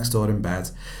sitting next door in bed,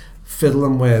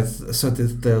 fiddling with, so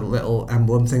the little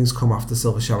emblem things come off the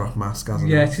Silver Shamrock mask, hasn't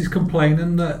it? Yeah, she's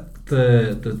complaining that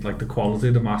the quality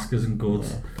of the mask isn't good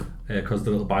because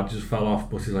the little badges fell off,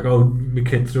 but she's like, "Oh, my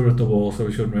kid threw it at the wall, so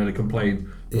we shouldn't really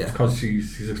complain." Yeah. Because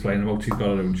she's explaining about she's got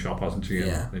her own shop, hasn't she,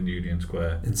 in Union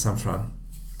Square. In San Fran.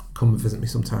 Come and visit me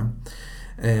sometime.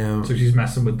 So she's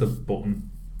messing with the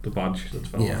button, the badge that's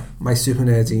fell off. My super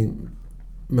nerdy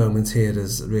moment here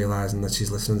is realising that she's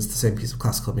listening to the same piece of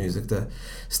classical music that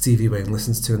Stevie Wayne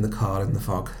listens to in the car in the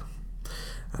fog.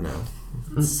 I know,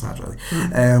 it's sad really.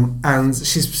 And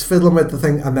she's fiddling with the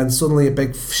thing, and then suddenly a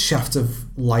big shaft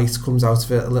of light comes out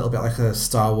of it, a little bit like a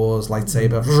Star Wars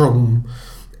lightsaber, vroom,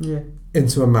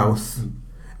 into her mouth,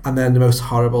 and then the most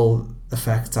horrible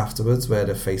effect afterwards where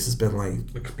the face has been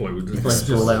like exploded.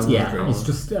 Yeah, it's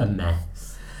just a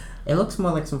mess. It looks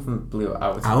more like something blew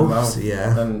out of her Out, mouth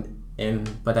yeah. than in,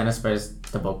 but then I suppose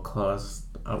the bug claws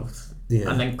out,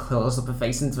 and then claws up her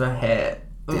face into her hair.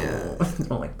 Yeah, I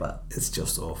don't like that. It's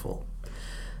just awful.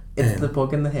 It's the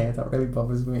bug in the hair that really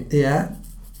bothers me. Yeah.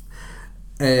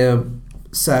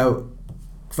 So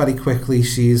very quickly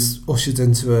she's ushered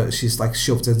into she's like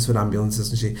shoved into an ambulance,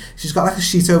 isn't she? She's got like a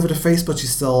sheet over her face, but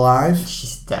she's still alive.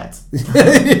 She's dead.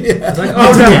 It's like,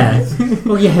 oh no. Dead.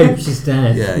 Well, you hope she's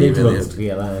dead. Yeah, Nobody really wants to be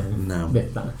alive. No.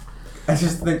 With that. I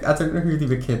just think, I don't know who they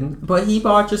were kidding, but he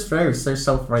barges through so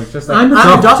self-righteous. Like, I'm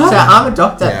a doctor. I'm a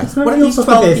doctor. Yeah. What are these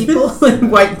 12 people in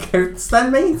white coats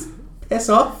then, mate? Piss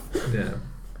off. Yeah.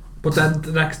 But then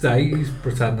the next day he's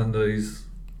pretending that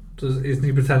isn't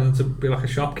he pretending to be like a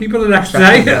shopkeeper the next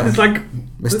day? It's like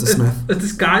Mr. Smith.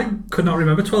 This guy could not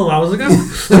remember 12 hours ago.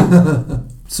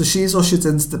 So she's ushered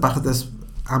into the back of this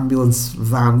ambulance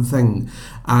van thing,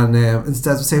 and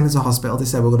instead of taking her to the hospital, they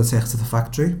said, "We're going to take her to the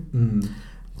factory."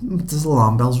 There's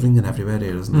alarm bells ringing everywhere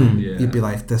here, isn't there? Yeah. You'd be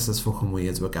like, this is fucking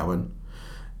weird, we're going.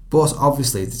 But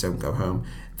obviously they don't go home.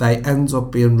 They end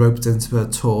up being roped into a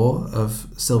tour of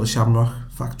Silver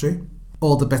Shamrock factory.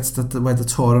 All the bits where they're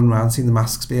touring around seeing the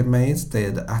masks being made,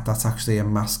 that's actually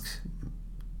a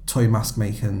toy mask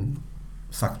making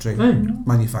factory,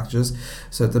 manufacturers.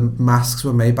 So the masks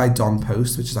were made by Don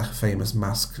Post, which is like a famous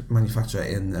mask manufacturer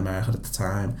in America at the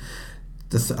time.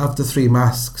 Of the three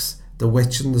masks, the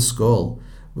witch and the skull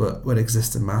were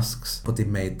existing masks, but they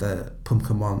made the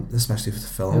pumpkin one especially for the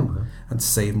film, and to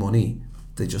save money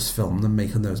they just filmed them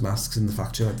making those masks in the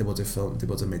factory like they would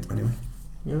have made them anyway.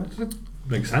 Yeah,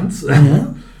 makes sense.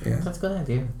 Yeah. That's a good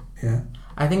idea. Yeah,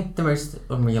 I think the most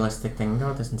unrealistic thing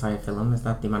about this entire film is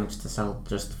that they managed to sell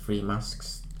just free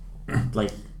masks.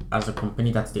 Like, as a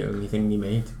company, that's the only thing they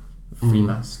made. Free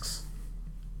masks.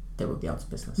 They would be out of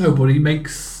business. No, but he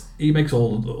makes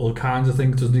all kinds of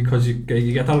things, doesn't he? Because you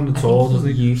get that on the tour,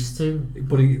 doesn't he? Used to.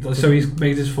 But he's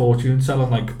made his fortune selling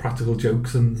like practical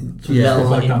jokes and little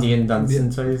like Indian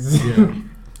dancing toys. Yeah.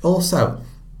 Also,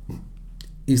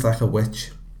 he's like a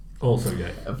witch. Also, yeah.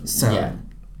 So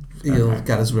he'll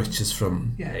get his riches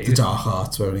from the dark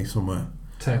arts, won't he, somewhere?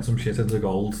 Turn some shit into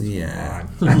gold. Yeah.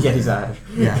 Get his Irish.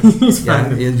 Yeah.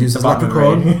 He'll use his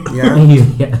leprechaun.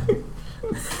 Yeah.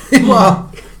 What?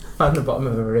 Found the bottom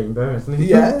of a rainbow, isn't he?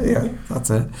 Yeah, that's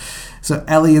it. So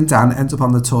Ellie and Dan end up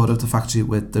on the tour of the factory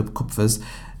with the Kupfers.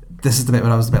 This is the bit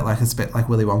where I was it's a bit like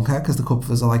Willy Wonka, because the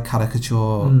Kupfers are like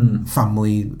caricature,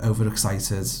 family,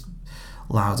 overexcited,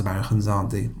 loud Americans, aren't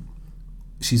they?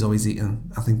 She's always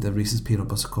eating, I think, the Reese's peanut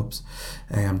butter cups.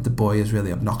 The boy is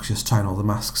really obnoxious, trying all the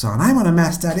masks on. I want a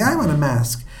mask, Daddy, I want a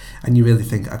mask. And you really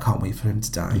think, I can't wait for him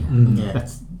to die.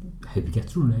 Hope he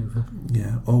gets run over.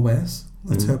 Yeah, or worse.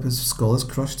 Let's hope his skull is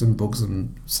crushed and bugs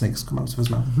and snakes come out of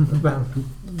his mouth. Well,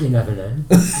 you never know.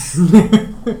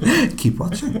 Keep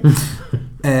watching.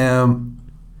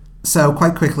 So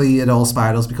quite quickly it all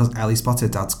spirals because Ellie spots her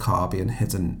dad's car being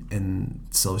hidden in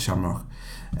Silver Shamrock.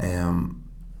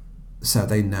 So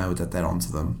they know that they're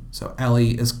onto them. So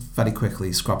Ellie is very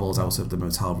quickly scrabbles out of the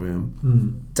motel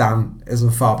room. Dan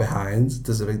isn't far behind.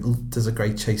 There's a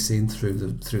great chase scene through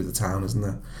the town, isn't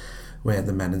there? Where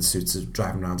the men in suits are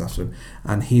driving around after him,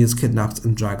 and he is kidnapped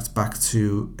and dragged back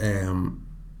to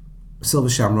Silver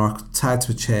Shamrock, tied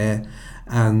to a chair,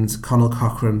 and Connell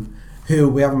Cochran, who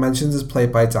we haven't mentioned, is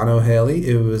played by Dan O'Haley,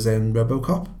 who was in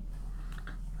RoboCop.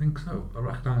 I think so. I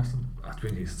recognise him. I've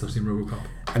seen RoboCop.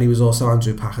 And he was also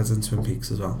Andrew Packard in Twin Peaks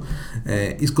as well.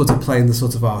 He's good at playing the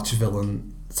sort of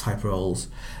arch-villain type roles.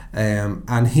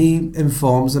 And he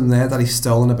informs him there that he's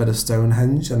stolen a bit of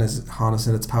Stonehenge and is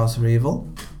harnessing its power for evil.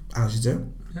 As you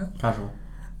do. Yeah. Casual.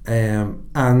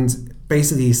 And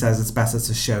basically he says it's better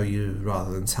to show you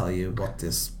rather than tell you what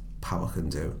this power can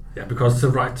do. Yeah, because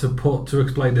to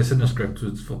explain this in a script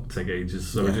would take ages,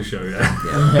 so we just show you.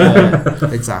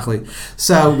 Exactly.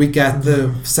 So we get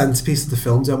the centerpiece of the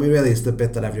film, don't we? Really, it's the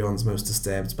bit that everyone's most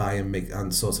disturbed by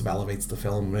and sort of elevates the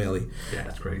film. Really, yeah,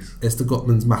 that's great. It's the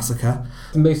Gutman's massacre.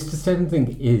 The most disturbing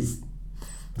thing is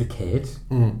the kid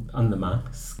and the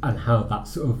mask, and how that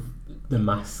sort of the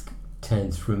mask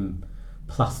turns from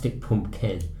plastic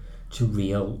pumpkin to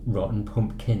real rotten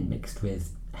pumpkin mixed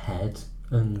with head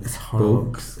and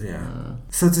bugs. Yeah.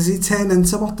 So does he turn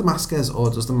into what the mask is, or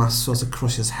does the mask sort of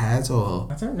crush his head, or?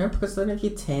 I don't know, because then if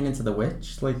you turn into the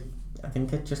witch, like, I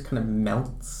think it just kind of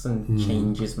melts and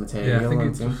changes material. Yeah,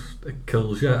 I think it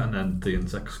kills you, and then the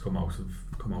insects come out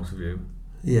of you.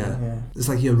 Yeah. It's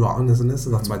like you're rotten, isn't it? So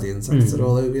that's why the insects are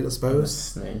all over you, I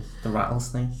suppose. The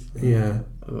rattlesnake. Yeah.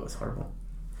 Oh, it was horrible.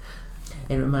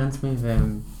 It reminds me of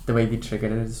the way they trigger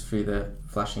it is through the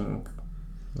flashing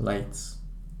lights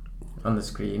on the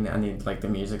screen, and like the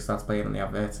music starts playing on the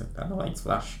advert and the lights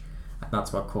flash, and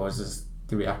that's what causes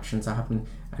the reaction to happen.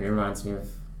 And it reminds me of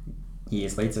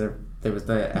years later, there was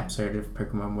the episode of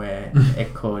Pokemon where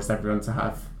it caused everyone to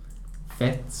have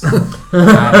fits.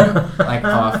 And, like,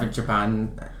 half of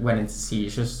Japan went into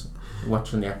seizures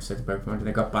watching the episode of Pokemon, and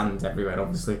they got banned everywhere,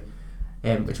 obviously.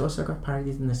 Which also got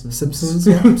parodied in The Simpsons,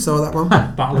 yeah, saw that one.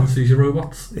 Battle of Seizure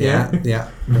Robots. Yeah,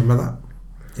 remember that?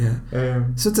 Yeah.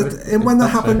 So when that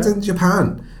happened in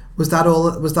Japan, was that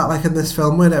like in this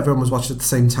film where everyone was watching at the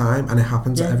same time, and it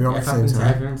happened to everyone at the same time?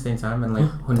 Everyone at the same time, and like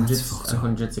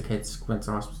hundreds of kids went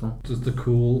to hospital. There's the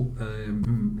cool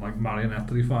like marionette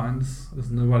that he finds,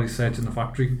 isn't there, while he's searching the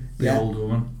factory, the old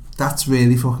woman. That's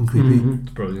really fucking creepy.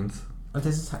 It's brilliant. And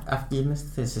you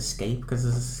missed this escape, because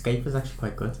this escape is actually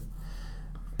quite good.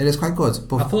 It is quite good,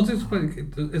 but I thought it was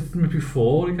it's maybe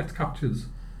before he gets captured.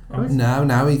 So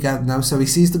he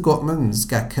sees the Gutmans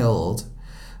get killed.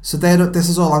 So this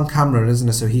is all on camera, isn't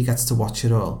it? So he gets to watch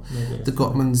it all. The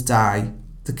Gutmans die.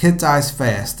 The kid dies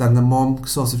first, then the mum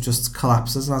sort of just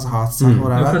collapses and has a heart attack or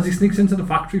whatever. Because he sneaks into the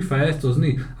factory first, doesn't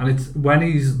he? And it's when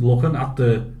he's looking at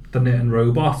the knitting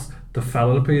robot, the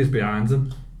fella appears behind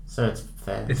him. So it's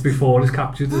fair. It's before he's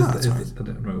captured the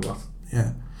knitting robot.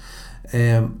 Yeah.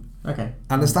 Okay.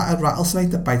 And is that a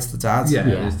rattlesnake that bites the dad? Yeah,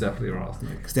 it is definitely a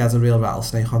rattlesnake. Because they had a real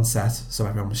rattlesnake on set, so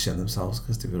everyone was shitting themselves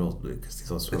because they thought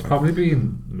it was probably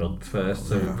been milked first,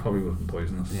 so it probably wasn't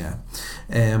poisonous. Yeah.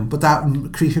 But that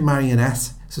creepy marionette,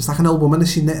 so it's like an old woman, is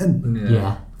she knitting?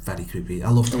 Yeah. Very creepy. I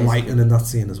love the lighting in that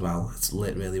scene as well. It's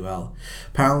lit really well.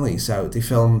 Apparently, so they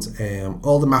filmed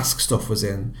all the mask stuff was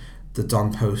in the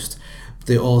Don Post.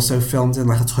 They also filmed in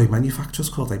like a toy manufacturers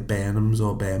called like Burnham's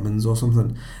or Behrman's or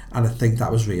something, and I think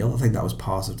that was real. I think that was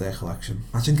part of their collection.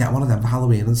 Imagine getting one of them for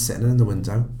Halloween and sitting in the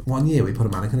window. One year we put a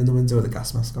mannequin in the window with a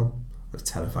gas mask on. It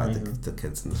terrified the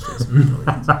kids in the streets. It was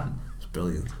brilliant. It was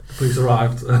brilliant. The police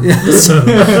arrived. Yes.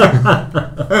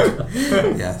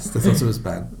 Yes, they thought it was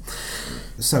Ben.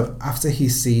 So after he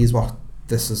sees what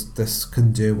this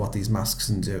can do, what these masks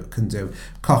can do,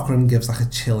 Cochrane gives like a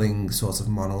chilling sort of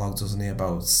monologue, doesn't he,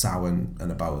 about Samhain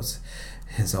and about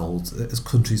his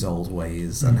country's old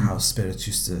ways and how spirits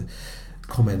used to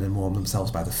come in and warm themselves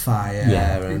by the fire.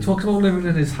 And he talks about living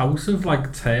in his house of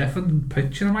like turf and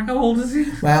pitch, and I'm like, how old is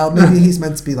he? Well, maybe he's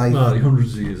meant to be like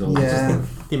hundreds of years old. Yeah.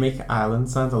 They make Ireland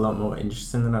sound a lot more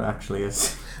interesting than it actually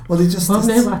is. Well, they just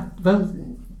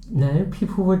no,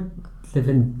 people would live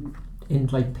in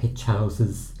like pitch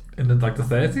houses in the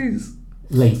 30s.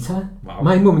 Later,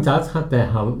 my mum and dad had their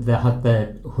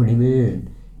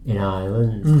honeymoon in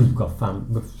Ireland. We've got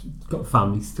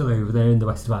family still over there in the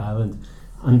west of Ireland,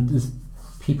 and there's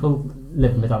people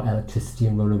living without electricity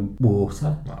and running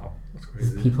water. Wow, that's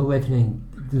crazy.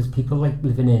 There's people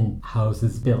living in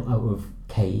houses built out of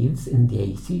caves in the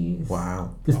 80s.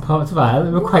 Wow. There's parts of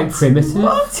Ireland that were quite primitive.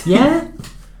 What? Yeah.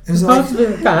 It was parts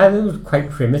of Ireland was quite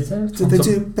primitive. Did they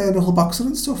do bare knuckle boxing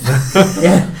and stuff?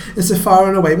 Yeah. Is it Far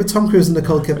and Away with Tom Cruise and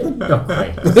Nicole Kidman? Not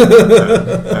quite.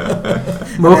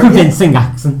 More convincing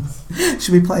accents.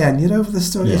 Should we play Enya over this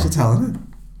story as you're telling it?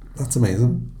 That's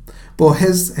amazing. But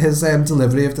his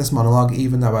delivery of this monologue,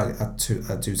 even though I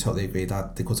do totally agree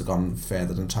that they could have gone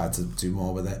further and tried to do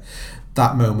more with it,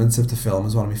 that moment of the film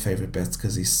is one of my favourite bits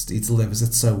because he delivers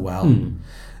it so well.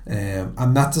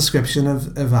 And that description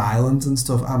of Ireland and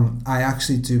stuff, I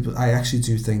actually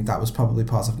do think that was probably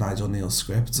part of Nigel Neal's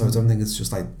script. So I don't think it's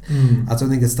just like I don't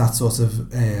think it's that sort of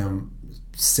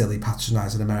silly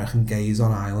patronising American gaze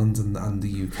on Ireland and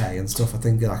the UK and stuff. I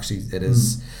think it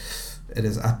is It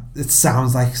is. It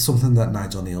sounds like something that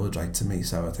Nigel Neal would write to me.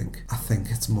 So I think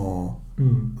it's more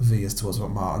veers towards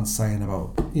what Martin's saying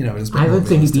about, you know. I don't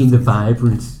think it's been the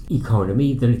vibrant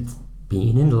economy that it's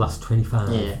been in the last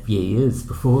 25 years.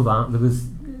 Before that,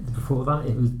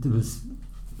 there was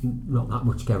not that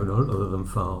much going on other than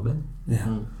farming.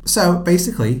 Yeah. So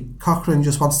basically, Cochrane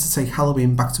just wants to take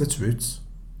Halloween back to its roots.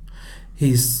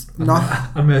 He's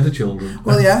not... And murder children.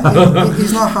 Well, yeah.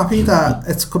 He's not happy that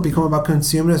it could become about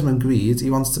consumerism and greed. He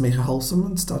wants to make it wholesome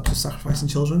and start just sacrificing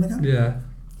children again. Yeah.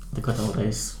 The good old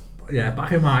days. Yeah,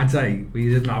 back in my day, we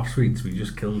didn't have sweets, we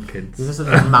just killed kids. These are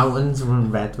the mountains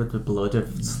run red with the blood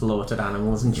of slaughtered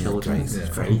animals and children. It's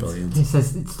great. Brilliant. He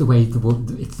says it's the way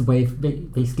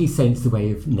basically saying it's the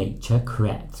way of nature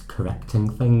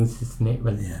correcting things, isn't it?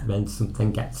 When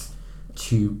something gets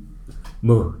too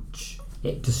much,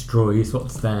 it destroys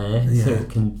what's there, so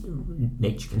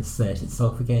nature can assert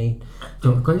itself again.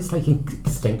 It's like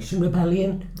Extinction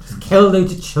Rebellion. Just kill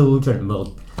loads of children and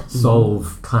we'll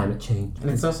solve climate change. And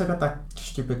it's also got that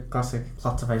stupid classic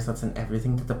plot device that's in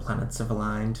everything, that the planets have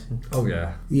aligned. Oh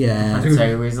yeah. Yeah. The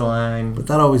planets always align. But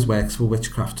that always works for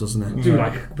witchcraft, doesn't it? I do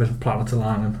like a bit of planet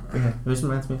aligning. Yeah, it always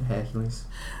reminds me of Hercules.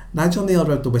 Nigel Neal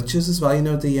wrote The Witches as well, you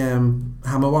know, the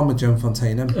Hammer one with Joan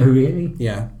Fontaine. Oh really?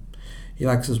 Yeah. He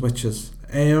likes his witches.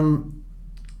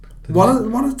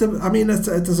 One of the, I mean,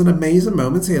 there's an amazing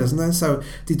moment here, isn't there? So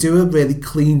they do a really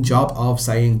clean job of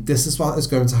saying this is what is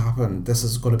going to happen, this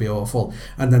is going to be awful,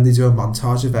 and then they do a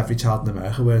montage of every child in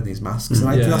America wearing these masks, and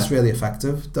I think that's really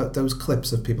effective. Those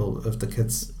clips of the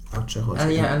kids out trick or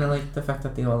treating. Yeah, and I like the fact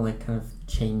that they all like kind of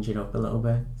change it up a little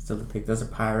bit. So like there's a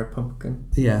pirate pumpkin.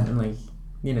 Yeah, and like,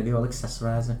 you know, they all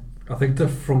accessorize it. I think the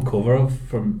front cover of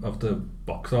the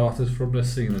box art is from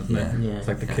this scene, isn't it? Yeah. It's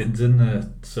like the kids in the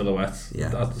silhouettes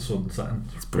as the sun setting.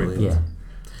 It's brilliant. Yeah.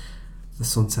 The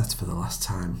sun sets for the last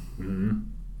time. Mm-hmm.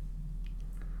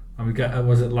 And we get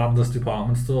was it Landers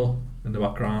department store in the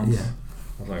background? Yeah.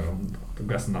 I was like, I'm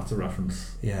guessing that's a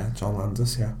reference. Yeah, John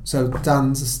Landers. Yeah. So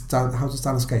Dan, how does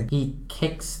Dan escape? He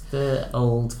kicks the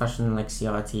old-fashioned like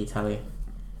CRT telly,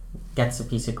 gets a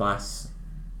piece of glass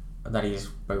that he's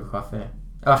broke off it.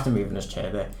 After moving his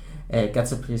chair there,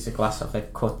 gets a piece of glass off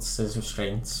it, cuts his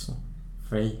restraints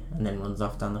free, and then runs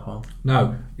off down the hall.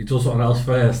 No, he does something else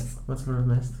first. What's the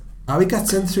missed? Oh, he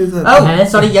gets in through the... Oh,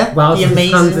 sorry, yeah. While the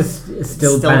his hands are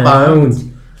still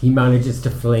bound, he manages to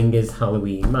fling his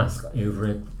Halloween mask over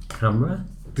a camera.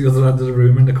 The other end of the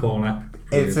room in the corner.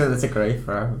 It's a great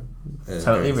throw.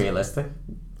 Totally realistic.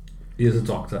 He is a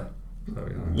doctor. So,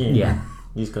 yeah.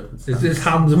 He's good with stuff. His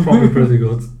hands are probably pretty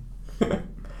good.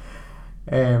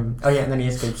 And then he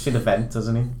escapes through the vent,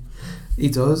 doesn't he? He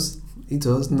does,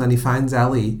 and then he finds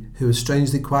Ellie, who is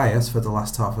strangely quiet for the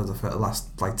last half of the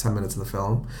last like 10 minutes of the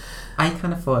film. I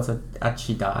kind of thought that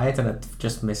she died, and I'd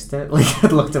just missed it. Like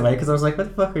I'd looked away because I was like, "What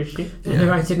the fuck is she?"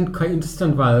 Yeah. I didn't quite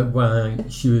understand why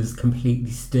she was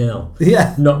completely still,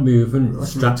 not moving,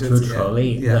 strapped to a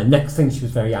trolley. Yeah. The next thing, she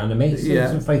was very animated. Yeah.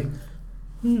 So it was like,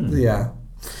 yeah.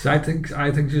 So I think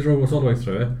she's robot all the way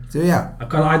through it. Yeah.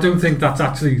 I don't think that's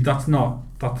not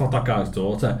that guy's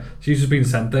daughter. She's just been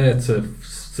sent there to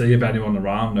see if anyone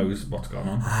around knows what's going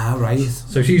on. Ah, right.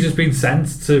 So she's just been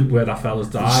sent to where that fella's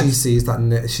died. She sees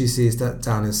that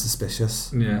Dan is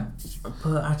suspicious. Yeah.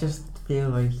 But I just feel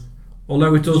like,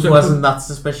 although it does, he wasn't that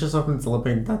suspicious up until the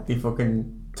point that they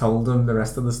fucking told him the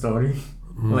rest of the story.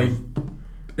 Like.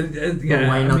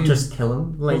 Why not just kill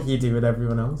him like you do with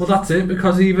everyone else? Well, that's it,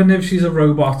 because even if she's a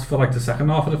robot for like the second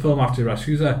half of the film after he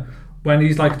rescues her, when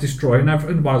he's like destroying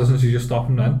everything, why doesn't she just stop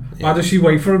him then? Yeah. Why does she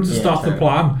wait for him to start the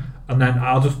plan and then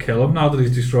I'll just kill him now that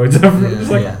he's destroyed everything?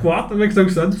 It's like, what? That makes no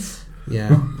sense.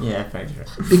 Yeah. Yeah, very true.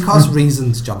 Because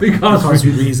reasons, John. Because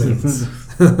reasons.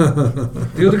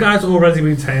 The other guy's already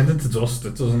been turned into dust.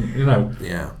 It doesn't, you know.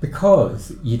 Yeah.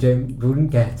 Because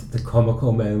wouldn't get the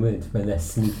comical moment when they're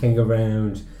sneaking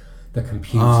around the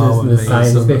computers and the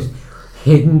science bit,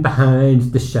 hidden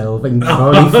behind the shelving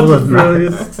trolley full of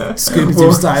rats.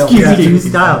 Scooby-Doo style. Scooby-Doo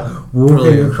style.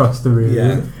 Walking across the room.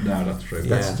 Yeah. No, that's true.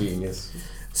 That's genius.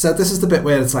 So this is the bit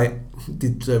where it's like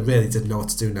they really didn't know what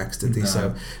to do next, did they? No.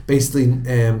 So basically,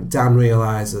 Dan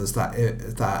realises that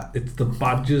it's the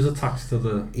badges attached to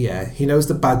the... Yeah, he knows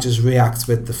the badges react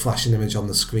with the flashing image on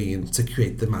the screen to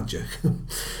create the magic.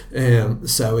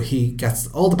 So he gets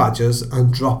all the badges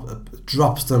and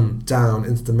drops them down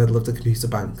into the middle of the computer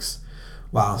banks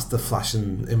whilst the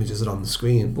flashing images are on the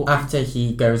screen. But after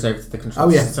he goes over to the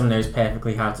control system, knows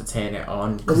perfectly how to turn it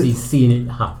on. Because he's seen it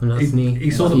happen, hasn't he?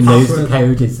 He saw the he password. Knows the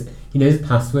code is... He knows the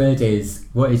password is...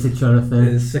 What is it,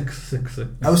 Jonathan? It's 666.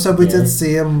 Oh, so we did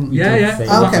see him... Yeah. Okay,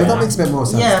 well, that makes a bit more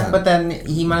sense. Yeah, then. but then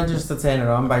he manages to turn it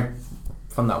on by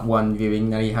from that one viewing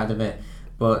that he had of it,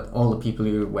 but all the people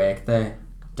who work there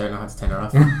don't know how to turn it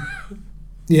off.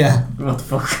 Yeah. What the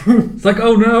fuck? It's like,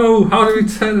 oh no, how do we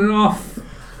turn it off?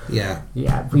 Yeah.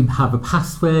 Yeah, we have a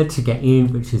password to get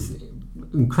in, which is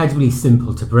incredibly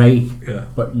simple to break,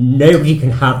 but nobody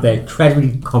can have the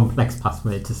incredibly complex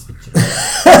password to switch it.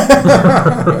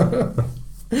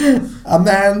 And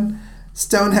then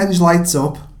Stonehenge lights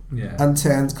up Yeah. and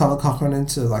turns Conor Cochran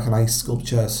into like an ice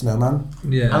sculpture snowman.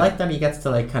 I like that he gets to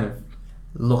like kind of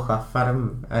look off at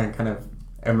him and kind of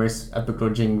almost a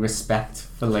begrudging respect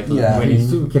for like winning.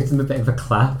 He gives him a bit of a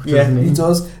clap. Yeah, doesn't he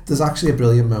does. There's actually a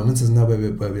brilliant moment, isn't there,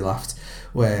 where we laughed,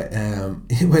 where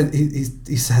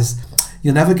he says,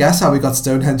 "You'll never guess how we got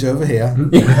Stonehenge over here,"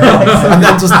 and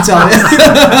then doesn't tell you.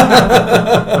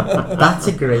 That's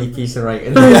a great piece of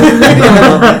writing.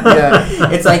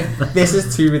 Yeah, it's like, this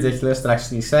is too ridiculous to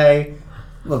actually say.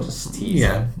 We'll just tease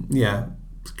it. Yeah,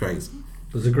 it's great.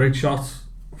 There's a great shot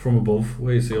from above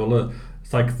where you see all the.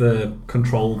 It's like the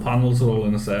control panels are all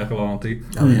in a circle, aren't they?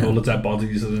 Oh, yeah. All the dead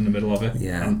bodies are in the middle of it.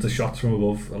 Yeah. And the shots from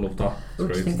above, I love that. It's Do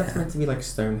you great. think that's meant to be like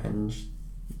Stonehenge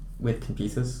with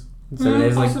computers? So Yeah,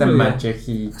 there's like the possibly, yeah.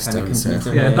 magic-y kind of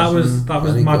computer. Yeah, that was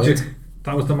version. magic.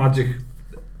 That was the magic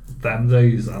them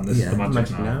days, and this is the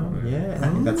magic, now. Yeah, I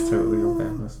think that's totally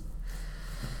unfair.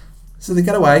 So they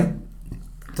get away.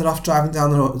 They're off driving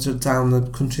down the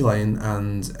country lane,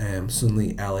 and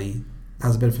suddenly Ellie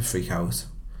has a bit of a freak out,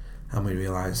 and we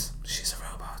realise she's a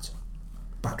robot,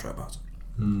 bad robot.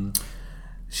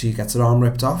 She gets her arm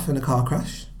ripped off in a car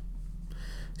crash.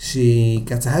 She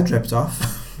gets her head ripped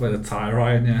off with a tire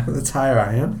iron, yeah. With a tire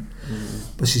iron,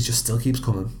 but she just still keeps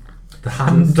coming. The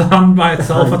hand by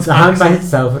itself attacks The hand by him.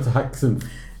 itself attacks him.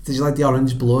 Did you like the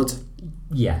orange blood?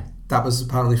 Yeah. That was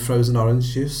apparently frozen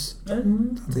orange juice that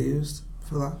they used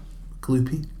for that.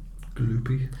 Gloopy.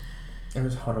 It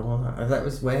was horrible. That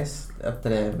was worse at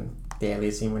the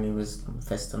earlier scene when he was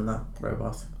fisting that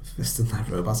robot. Fisting that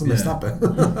robot? I missed that bit.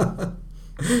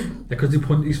 Because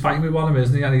he's fighting with one of them,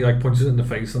 isn't he? And he like punches it in the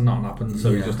face and nothing happens.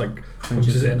 So he just like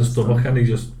punches it in the stomach and he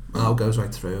just goes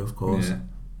right through, of course. Yeah.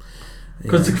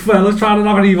 Because the fella's trying to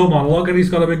have an evil monologue and he's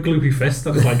got a big gloopy fist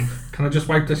and he's like, can I just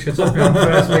wipe this shit off my hand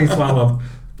first, mate, while I'm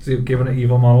giving an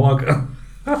evil monologue?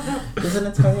 There's an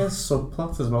entire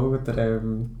subplot as well with the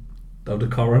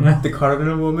coroner. The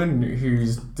coroner woman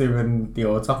who's doing the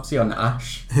autopsy on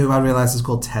Ash. Who I realise is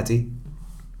called Teddy.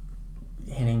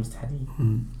 Her name's Teddy.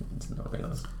 It's not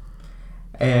realise.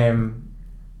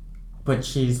 But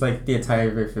she's like the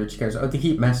entire way through. She goes, "Oh, they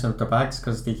keep messing up the bags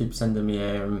because they keep sending me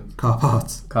car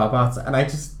parts." And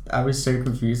I was so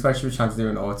confused why she was trying to do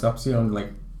an autopsy on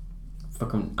like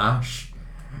fucking Ash,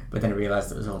 but then I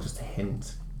realised it was all just a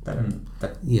hint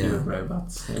that you were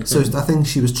robots. So I think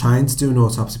she was trying to do an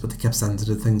autopsy, but they kept sending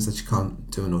her things that she can't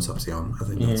do an autopsy on. I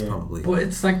think that's probably. But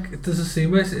it's like there's a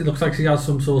scene where it looks like she has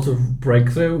some sort of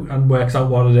breakthrough and works out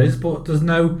what it is, but you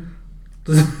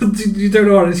don't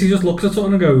know what it is. She just looks at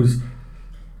something and goes,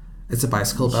 "It's a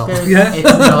bicycle belt." Yeah, it's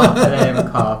not a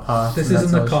car part. This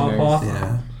isn't a car part.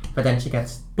 Yeah. But then she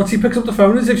gets. But she picks up the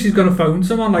phone as if she's going to phone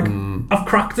someone. Like, I've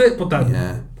cracked it, but then.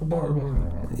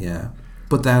 Yeah.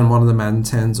 But then one of the men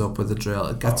turns up with a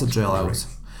drill, gets a drill out,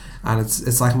 and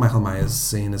it's like Michael Myers'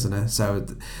 scene, isn't it? So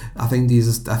I think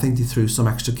they threw some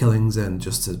extra killings in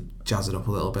just to jazz it up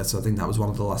a little bit. So I think that was one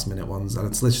of the last minute ones, and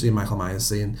it's literally a Michael Myers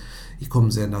scene. He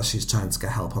comes in as she's trying to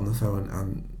get help on the phone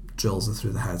and drills her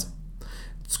through the head.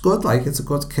 It's good, like it's a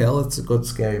good kill. It's a good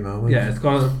scary moment. Yeah, it's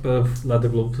got a bit of leather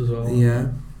gloves as well.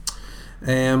 Yeah.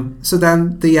 So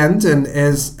then the ending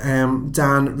is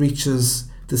Dan reaches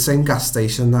the same gas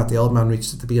station that the old man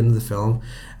reached at the beginning of the film,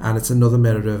 and it's another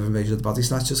mirror of Invasion of the Body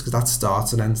Snatchers, because that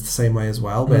starts and ends the same way as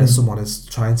well, where someone is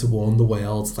trying to warn the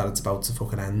world that it's about to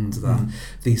fucking end, that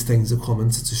these things are coming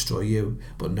to destroy you,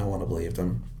 but no one will believe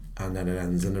them, and then it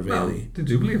ends in a really... They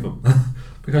do believe him.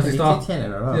 Because he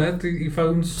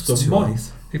phones someone.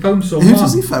 He phones someone. Who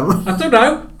does he phone? I don't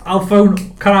know. I'll phone.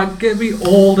 Can I give me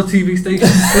all the TV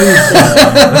stations, please?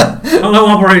 Hello,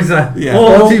 operator. Yeah.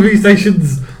 All the TV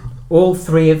stations. All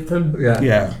three of them.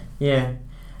 Yeah. Yeah.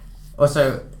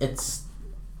 Also, it's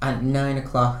at 9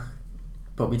 o'clock,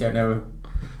 but we don't know.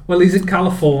 Well, he's in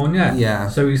California. Yeah.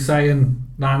 So he's saying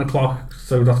 9 o'clock,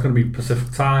 so that's going to be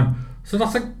Pacific time. So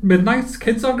that's like midnight.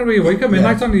 Kids aren't going to be awake at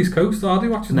midnight on the East Coast, are they,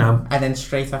 watching No. And then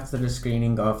straight after the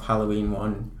screening of Halloween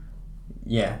 1,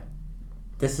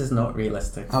 this is not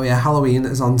realistic. Oh yeah, Halloween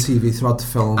is on TV throughout the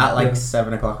film. At like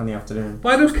 7 o'clock in the afternoon.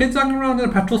 Why are those kids hanging around in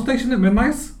a petrol station at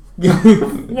midnight?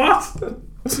 What?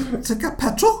 To get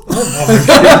petrol?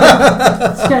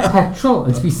 To get petrol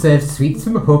and to be served sweets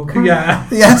from a hook. Yeah.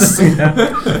 Yes.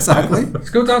 Yeah. Exactly. Let's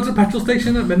go down to the petrol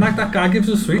station at midnight. That guy gives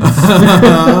us sweets.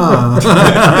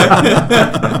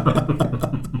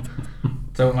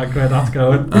 Don't like where that's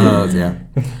going. Oh dear.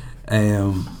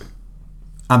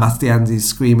 And that's the end. He's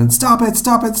screaming, "Stop it!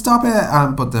 Stop it! Stop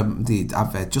it!" But the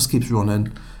advert just keeps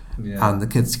running, and the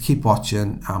kids keep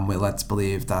watching, and we're led to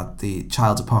believe that the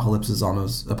child apocalypse is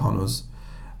upon us,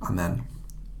 and then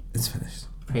it's finished.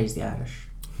 Praise the Irish.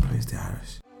 Praise the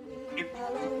Irish.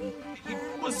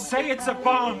 Well, say it's a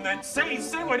bomb, then say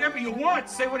whatever you want.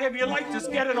 Say whatever you like,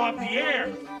 just get it off the air.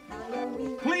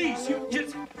 Please, you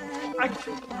just...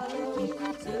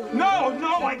 No,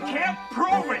 I can't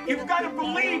prove it. You've got to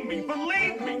believe me.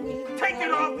 Take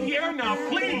it off the air now,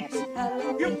 please.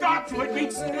 You've got to. It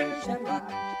makes...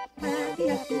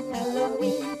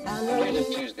 Please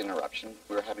excuse the interruption.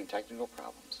 We're having technical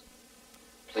problems.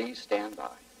 Please stand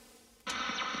by.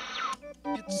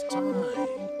 It's time.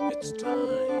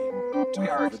 We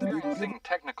are experiencing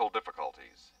technical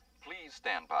difficulties. Please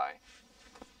stand by.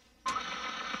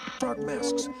 Dark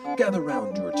masks, gather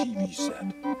round your TV set.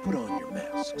 Put on your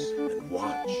masks and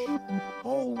watch.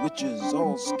 All witches,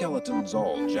 all skeletons,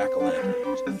 all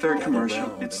jack-o'-lanterns. The third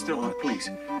commercial, it's still on, please.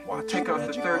 Take off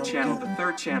the third channel,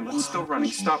 it's still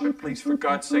running. Stop it, please, for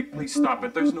God's sake, please stop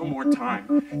it. There's no more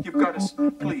time. You've got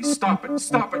to, please, stop it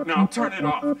now, turn it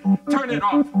off.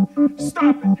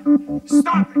 Stop it,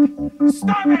 stop it,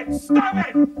 stop it, stop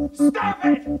it, stop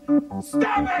it,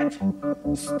 stop it,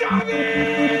 stop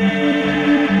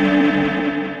it!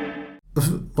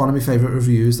 One of my favourite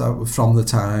reviews that were from the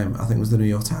time, I think it was the New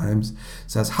York Times,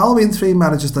 says Halloween 3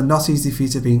 manages the not easy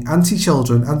feat of being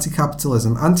anti-children,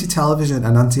 anti-capitalism, anti-television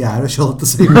and anti-Irish all at the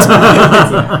same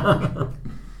time.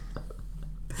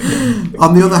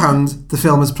 On the other hand, the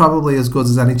film is probably as good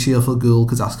as any cheerful ghoul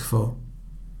could ask for.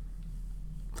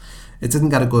 It didn't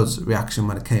get a good reaction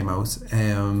when it came out.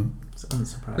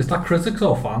 Is that critics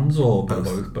or fans or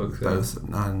both? Both,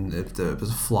 and it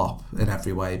was a flop in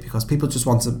every way because people just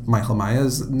wanted Michael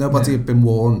Myers. Nobody had been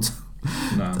warned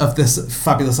of this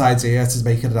fabulous idea to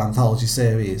make it an anthology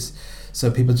series, so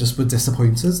people just were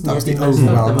disappointed. That was the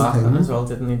overwhelming thing as well,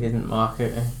 didn't he? Didn't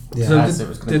market it. Yeah.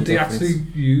 So did they actually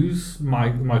use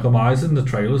Michael Myers in the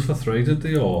trailers for 3? Did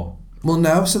they or? Well,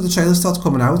 no. So the trailers started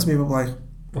coming out, and people were like,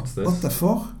 "What's this? What the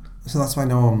fuck?" So that's why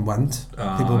no one went.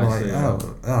 People were like, "Oh,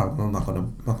 I'm not gonna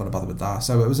bother with that."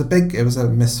 So it was a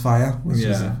misfire, which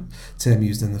is a term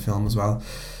used in the film as well.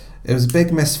 It was a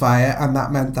big misfire, and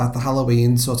that meant that the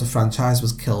Halloween sort of franchise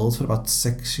was killed for about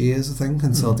 6 years, I think,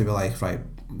 until they were like, right,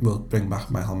 we'll bring back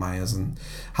Michael Myers, and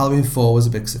Halloween 4 was a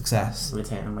big success.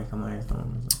 Return of Michael Myers,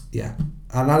 yeah,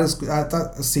 and that is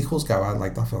as sequels go. I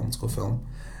like that film; it's a good film.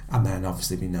 And then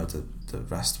obviously we know the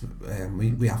rest.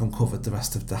 We haven't covered the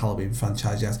rest of the Halloween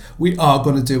franchise yet. We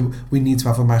need to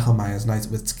have a Michael Myers night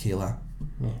with tequila,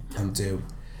 and do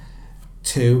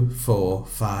 2, 4,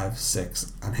 5,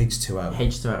 6, and H2O.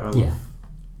 H2O. Yeah.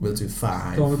 We'll do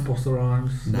 5. Don't with Busta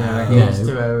Rhymes. No,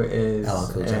 H2O is LL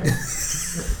Cool J.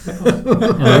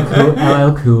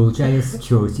 LL Cool J is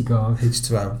security guard.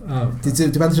 H2O. Oh.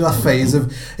 They went through that phase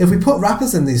of, if we put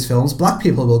rappers in these films, black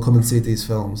people will come and see these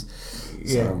films.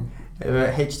 So.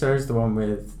 Yeah. H2O is the one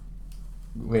with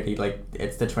really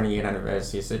it's the 20-year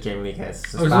anniversary, so Jamie Lee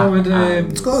Curtis is back.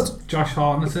 It's good. Josh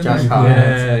Hartnett in it.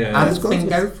 Yeah. And it's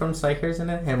Bingo from Psycho's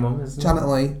in it. Her mum, isn't it? Janet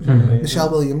Leigh.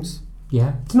 Michelle Williams.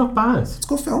 Yeah, it's not bad. It's a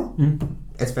good film.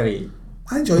 It's very...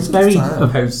 I enjoyed it. It's very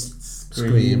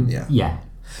post-Scream. Yeah.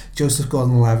 Joseph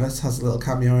Gordon-Levitt has a little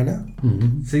cameo in it.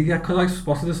 Mm-hmm. See, yeah, because I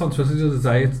spotted this on Twitter the other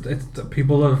day. It's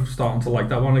people are starting to like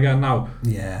that one again now.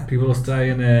 Yeah. People are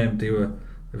saying it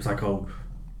was like,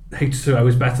 H2O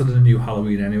is better than the new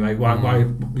Halloween anyway. Why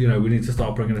we need to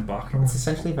start bringing it back. It's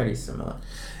essentially very similar.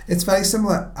 It's very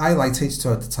similar. I liked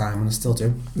H2O at the time, and I still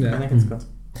do. Yeah. I think it's good.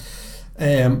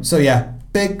 So yeah,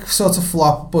 big sort of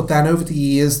flop, but then over the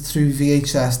years, through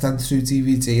VHS, then through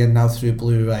DVD, and now through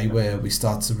Blu-ray, where we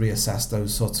start to reassess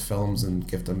those sorts of films and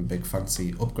give them big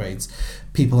fancy upgrades,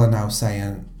 people are now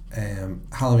saying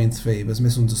Halloween 3 was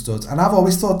misunderstood. And I've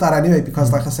always thought that anyway,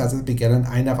 because like I said at the beginning,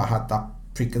 I never had that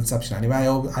preconception anyway. I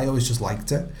always just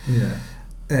liked it. Yeah.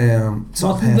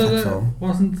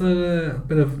 Wasn't there a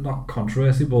bit of, not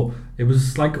controversy, but it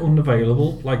was like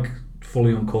unavailable, like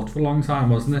fully uncut for a long time,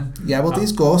 wasn't it? Yeah, well,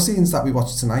 these gore scenes that we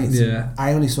watched tonight,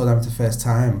 I only saw them for the first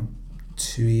time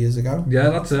 2 years ago. Yeah,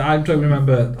 that's it. I don't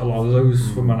remember a lot of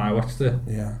those from when I watched it.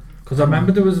 Yeah. Because I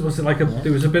remember there was a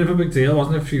bit of a big deal,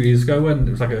 wasn't it, a few years ago, when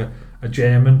it was like a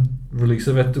German release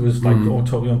of it. It was like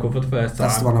totally uncovered the first time.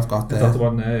 That's the one I've got there. Is that the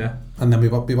one there? Yeah. And then we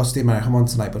watched the American one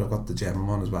tonight, but I've got the German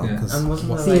one as well. And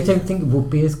wasn't See, I don't think it would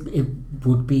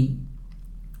be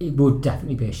it would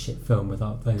definitely be a shit film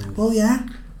without those. Well, yeah.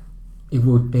 It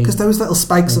would be. Because those little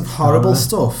spikes of horrible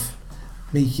stuff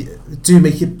make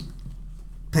you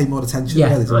pay more attention.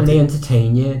 Yeah, really, and they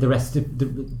entertain you. The rest of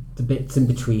the bits in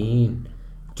between,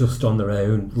 just on their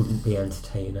own, wouldn't be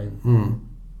entertaining.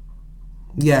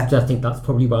 Yeah. So I think that's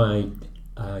probably why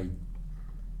I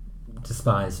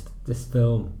despised this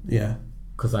film. Yeah.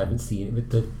 Because I haven't seen it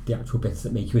with the actual bits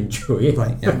that make you enjoy it.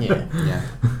 Right, yeah.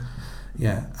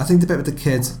 Yeah. I think the bit with the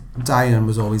kid dying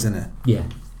was always in it. Yeah.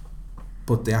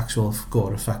 But the actual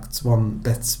gore effects,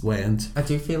 bits weren't. I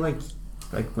do feel like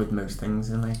with most things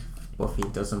in life, Buffy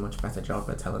does a much better job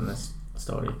at telling this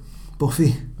story.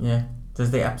 Buffy? Yeah.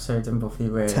 There's the episode in Buffy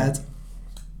where... Ted?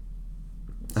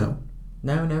 No,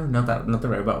 not the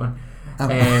robot one.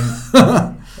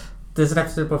 Oh. There's an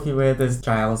episode of Buffy where there's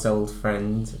Giles' old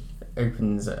friend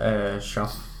opens a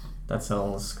shop that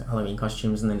sells Halloween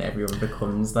costumes, and then everyone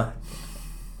becomes the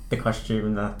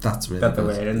costume that's really that they're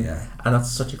good, wearing. yeah. And that's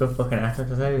such a good fucking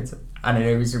episode. And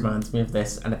it always reminds me of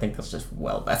this, and I think that's just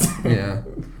well better. Yeah.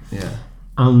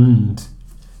 And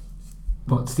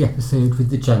what's the episode with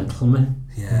the gentleman?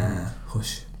 Yeah.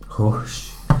 Hush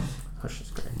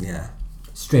is great. Yeah.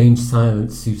 Strange,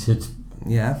 silent, suited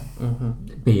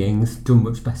beings done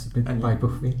much better by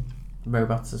Buffy.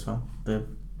 Robots as well. The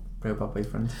robot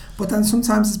boyfriend. But then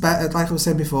sometimes it's better, like I was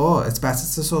saying before, it's better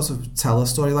to sort of tell a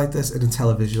story like this in a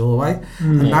televisual way.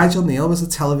 And Nigel Neal was a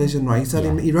television writer.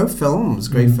 Yeah. He wrote films,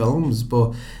 great films,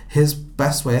 but his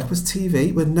best work was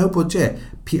TV with no budget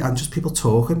and just people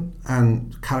talking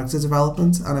and character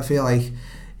development. And I feel like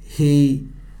he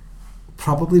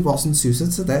probably wasn't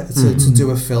suited to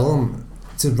do a film,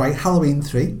 to write Halloween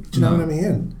 3. Do you know what I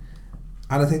mean?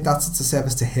 And I think that's a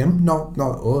service to him, not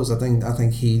us. I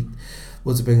think he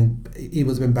would have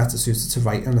been better suited to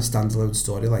writing a standalone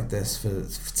story like this for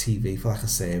TV, for like a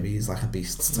series, like a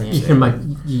Beasts type you can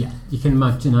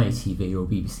imagine ITV or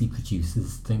BBC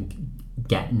producers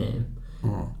getting him,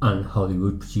 and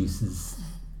Hollywood producers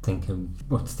thinking,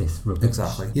 what's this rubbish?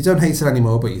 Exactly. You don't hate it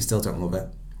anymore, but you still don't love it.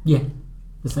 Yeah,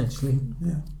 essentially.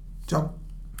 Yeah. John?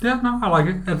 Yeah, no, I like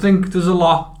it. I think there's a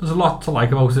lot to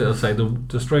like about it. I'd say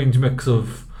the strange mix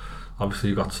of, obviously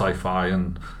you've got sci-fi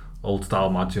and old style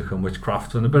magic and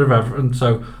witchcraft and a bit of everything.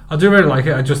 So I do really like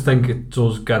it. I just think it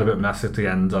does get a bit messy at the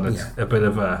end, and it's a bit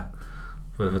of a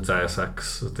Deus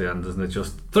Ex at the end, isn't it?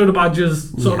 Just throw the badges,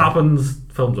 something happens,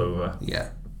 film's over. Yeah.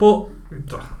 But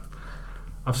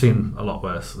I've seen a lot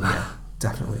worse. Yeah,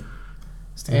 definitely.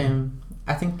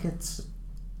 I think it's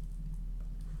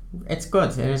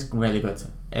good. It is really good.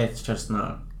 It's just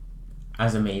not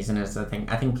as amazing as I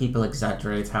think. I think people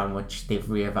exaggerate how much they've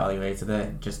reevaluated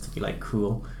it just to be like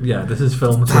cool. Yeah, this is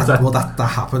film.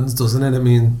 That happens, doesn't it? I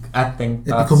mean, I think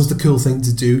it becomes the cool thing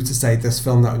to do, to say this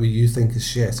film that you think is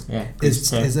shit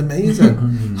is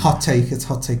amazing. Hot take. It's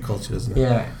hot take culture, isn't it?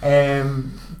 Yeah.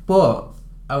 But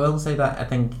I will say that I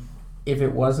think if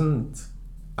it wasn't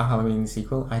a Halloween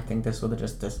sequel, I think this would have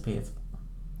just disappeared.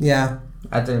 Yeah.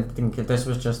 I don't think if this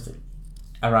was just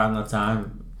around that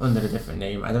time under a different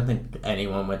name, I don't think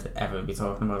anyone would ever be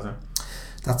talking about it.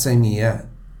 That same year,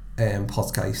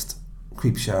 Poltergeist,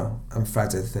 Creepshow and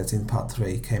Friday the 13th Part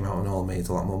 3 came out and all made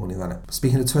a lot more money than it.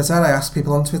 Speaking of Twitter, I asked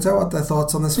people on Twitter what their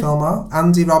thoughts on this film are.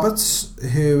 Andy Roberts,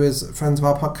 who is a friend of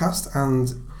our podcast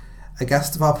and a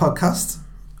guest of our podcast,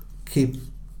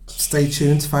 stay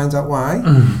tuned to find out why.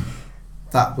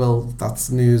 That's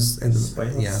news in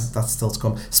that's still to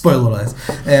come. Spoiler alert.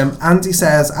 Andy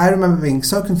says, I remember being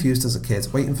so confused as a kid,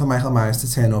 waiting for Michael Myers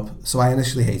to turn up, so I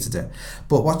initially hated it.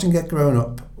 But watching it growing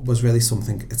up was really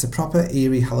something. It's a proper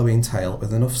eerie Halloween tale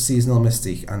with enough seasonal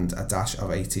mystique and a dash of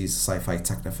 80s sci-fi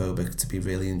technophobic to be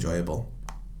really enjoyable.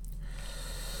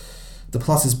 The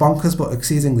plot is bonkers but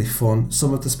exceedingly fun.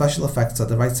 Some of the special effects are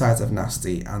the right side of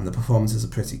nasty and the performances are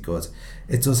pretty good.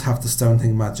 It does have the Stone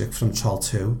Thing magic from Troll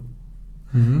 2.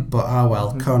 But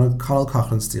Conal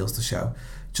Cochran steals the show.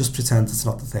 Just pretend it's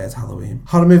not the third Halloween.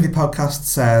 Horror Movie Podcast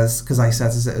says, because I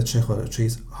said, is it a trick or a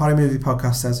treat? Horror Movie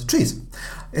Podcast says, treat.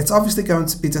 It's obviously going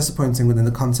to be disappointing within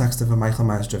the context of a Michael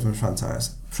Myers driven franchise,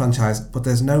 but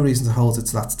there's no reason to hold it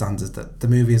to that standard. That the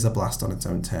movie is a blast on its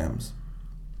own terms.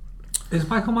 Is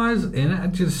Michael Myers in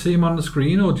it? Do you see him on the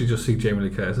screen, or do you just see Jamie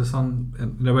Lee Curtis on?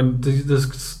 When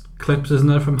there's clips, isn't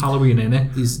there, from Halloween in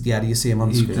it? You see him on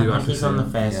the screen. I think he's on the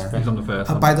first. He's on the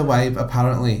first. By the way,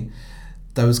 apparently,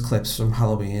 those clips from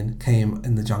Halloween came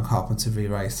in the John Carpenter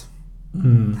rewrite.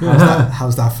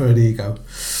 How's that for an ego?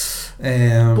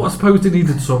 But I suppose they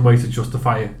needed some way to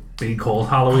justify it being called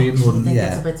Halloween, wouldn't I think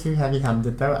it's a bit too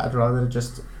heavy-handed, though. I'd rather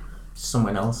just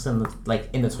someone else in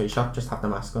the toy shop just have the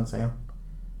mask on sale.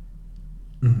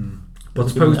 But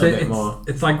suppose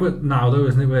it's like with now though,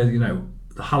 isn't it? Where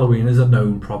Halloween is a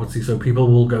known property, so people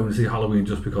will go and see Halloween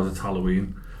just because it's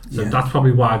Halloween. So that's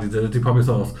probably why they did it. They probably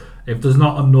thought if there's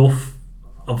not enough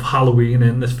of Halloween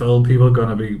in this film, people are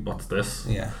gonna be, what's this?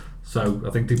 Yeah. So I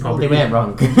think they probably they weren't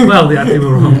wrong. Well, they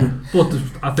were wrong. But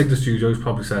I think the studios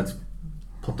probably said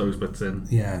put those bits in.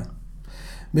 Yeah.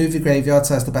 Movie Graveyard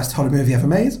says the best horror movie ever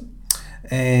made.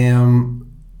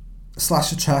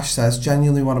 Slasher Trash says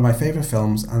genuinely one of my favourite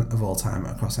films of all time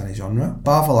across any genre.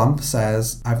 Barvalamp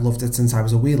says I've loved it since I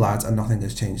was a wee lad and nothing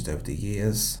has changed over the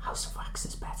years. House of Wax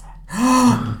is better.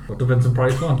 What, the Vincent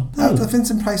Price one? Oh, the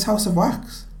Vincent Price House of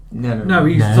Wax. No,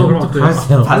 he's talking about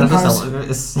the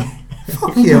Paradise.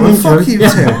 Fuck you and fuck you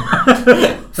too.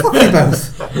 Fuck you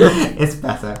both. It's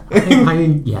better.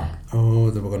 Yeah. Oh,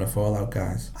 they were going to fall out,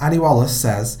 guys. Annie Wallace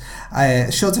says,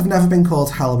 should have never been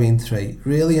called Halloween 3.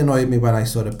 Really annoyed me when I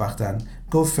saw it back then.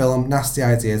 Good film, nasty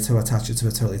idea to attach it to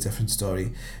a totally different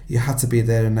story. You had to be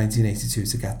there in 1982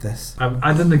 to get this.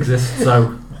 I didn't exist,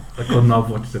 so I couldn't have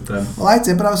watched it then. Well, I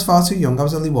did, but I was far too young. I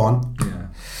was only 1. Yeah.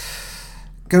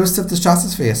 Ghost of the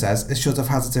Stratosphere says, it should have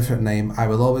had a different name. I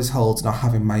will always hold not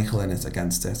having Michael in it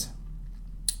against it.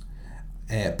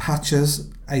 Patches,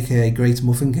 aka Great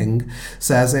Muffin King,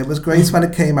 says it was great when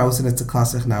it came out and it's a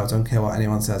classic now. Don't care what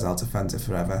anyone says, I'll defend it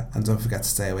forever. And don't forget to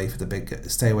stay awake for the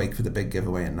big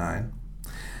giveaway at 9.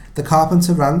 The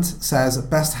Carpenter Rant says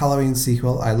best Halloween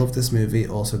sequel. I love this movie.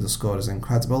 Also, the score is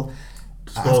incredible.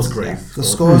 The score's great. The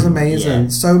score is amazing. Yeah.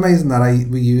 So amazing that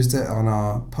we used it on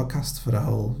our podcast for the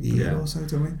whole year or so,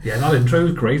 didn't we? Yeah, that intro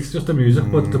is great. It's just the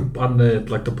music, but the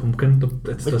pumpkin.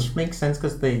 Which makes sense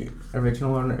because the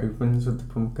original one opens with the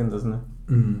pumpkin, doesn't it?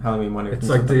 Halloween one opens it's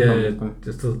like with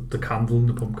just the candle and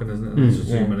the pumpkin, isn't it? It's just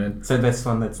zooming in. So this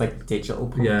one, it's like digital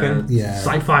pumpkin. Yeah.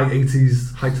 Sci-fi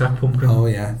 80s high-tech pumpkin. Oh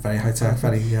yeah, very high-tech,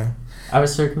 very, yeah. I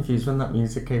was so confused when that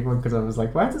music came on because I was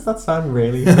like, why does that sound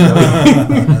really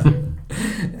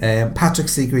Patrick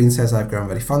C. Green says I've grown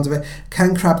very fond of it.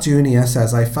 Ken Crab Jr.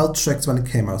 says I felt tricked when it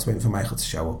came out waiting for Michael to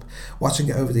show up. Watching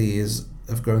it over the years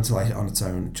have grown to like it on its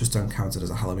own. Just don't count it as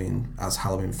Halloween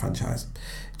franchise.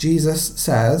 Jesus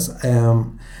says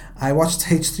I watched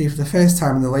H3 for the first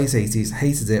time in the late 80s,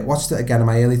 hated it. Watched it again in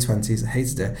my early 20s,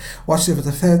 hated it. Watched it for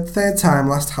the third time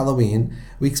last Halloween,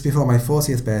 weeks before my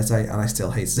 40th birthday, and I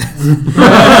still hated it.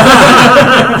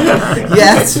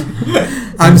 Yet,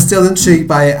 I'm still intrigued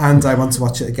by it and I want to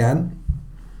watch it again.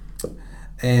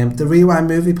 The Rewind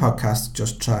Movie Podcast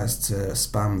just tries to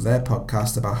spam their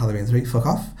podcast about Halloween 3. Fuck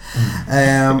off.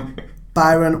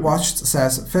 Byron Watched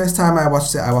says, first time I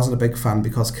watched it I wasn't a big fan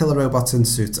because killer robots in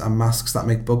suits and masks that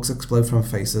make bugs explode from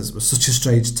faces was such a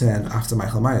strange turn after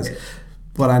Michael Myers.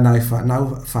 But I now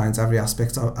find every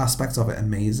aspect of it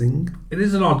amazing. It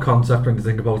is an odd concept when you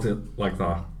think about it like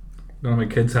that. You know what I mean?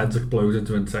 Kids' heads explode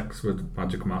into insects with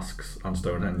magic masks and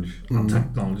Stonehenge and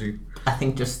technology. I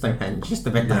think just Stonehenge is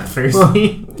the bit that throws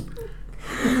me.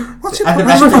 What's your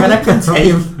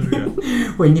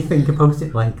when you think about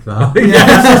it like that?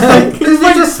 Does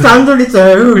it just stand on its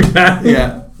own?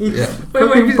 Yeah.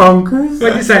 Wait, bonkers.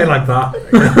 When you say it like that.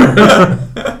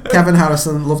 Kevin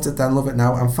Harrison loved it then, love it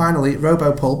now. And finally,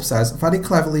 RoboPulp says, very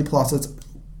cleverly plotted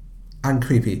and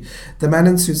creepy. The men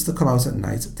in suits that come out at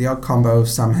night, the odd combo of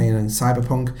Sam Hain and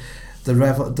Cyberpunk, the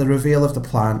reveal of the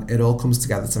plan, it all comes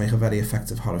together to make a very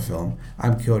effective horror film.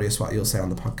 I'm curious what you'll say on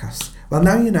the podcast. Well,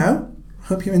 now you know.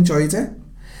 Hope you enjoyed it.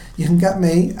 You can get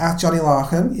me at Johnny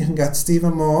Larkin. You can get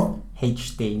Stephen Moore.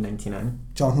 HD99.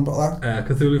 Jonathan Butler.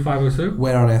 Cthulhu 502.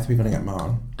 Where on earth are we going to get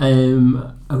Martin?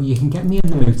 You can get me in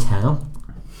the motel,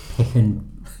 picking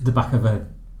the back of a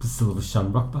silver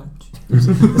shamrock badge. Is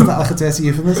that like a dirty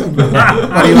euphemism? What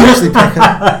are you actually picking?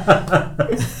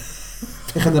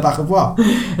 Picking the back of what?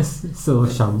 A silver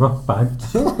shamrock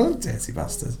badge. Dirty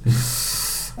bastard.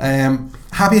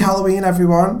 Happy Halloween,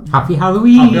 everyone. Happy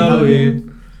Halloween. Happy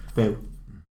Halloween. Boo.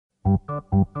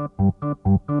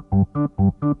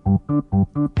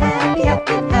 Happy,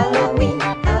 happy Halloween,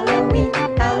 Halloween,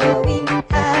 Halloween.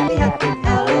 Happy, happy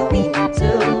Halloween,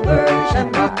 silver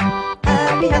shamrock.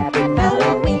 Happy, happy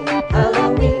Halloween,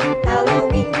 Halloween,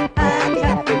 Halloween. Happy,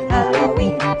 happy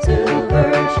Halloween,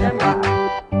 silver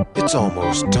shamrock. It's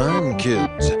almost time,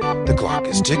 kids. The clock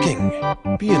is ticking.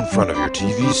 Be in front of your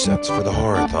TV sets for the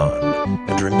Horror-thon.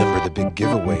 And remember the big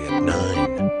giveaway at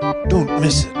 9. Don't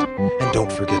miss it. And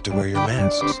don't forget to wear your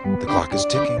masks. The clock is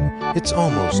ticking. It's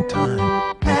almost time.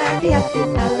 Happy, happy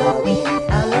Halloween,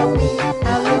 Halloween,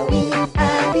 Halloween.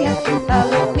 Happy, happy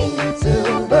Halloween,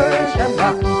 silver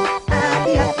shamrock.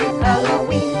 Happy, happy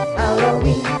Halloween,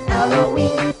 Halloween,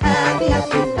 Halloween. Happy,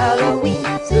 happy Halloween,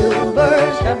 silver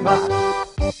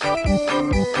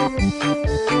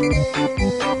Thank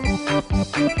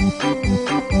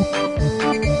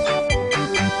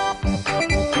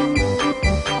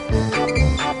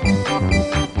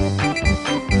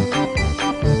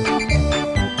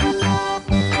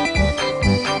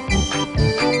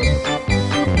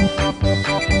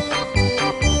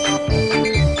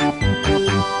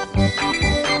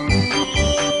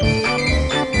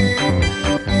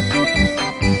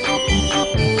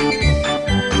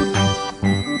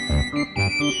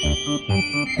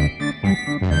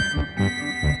you.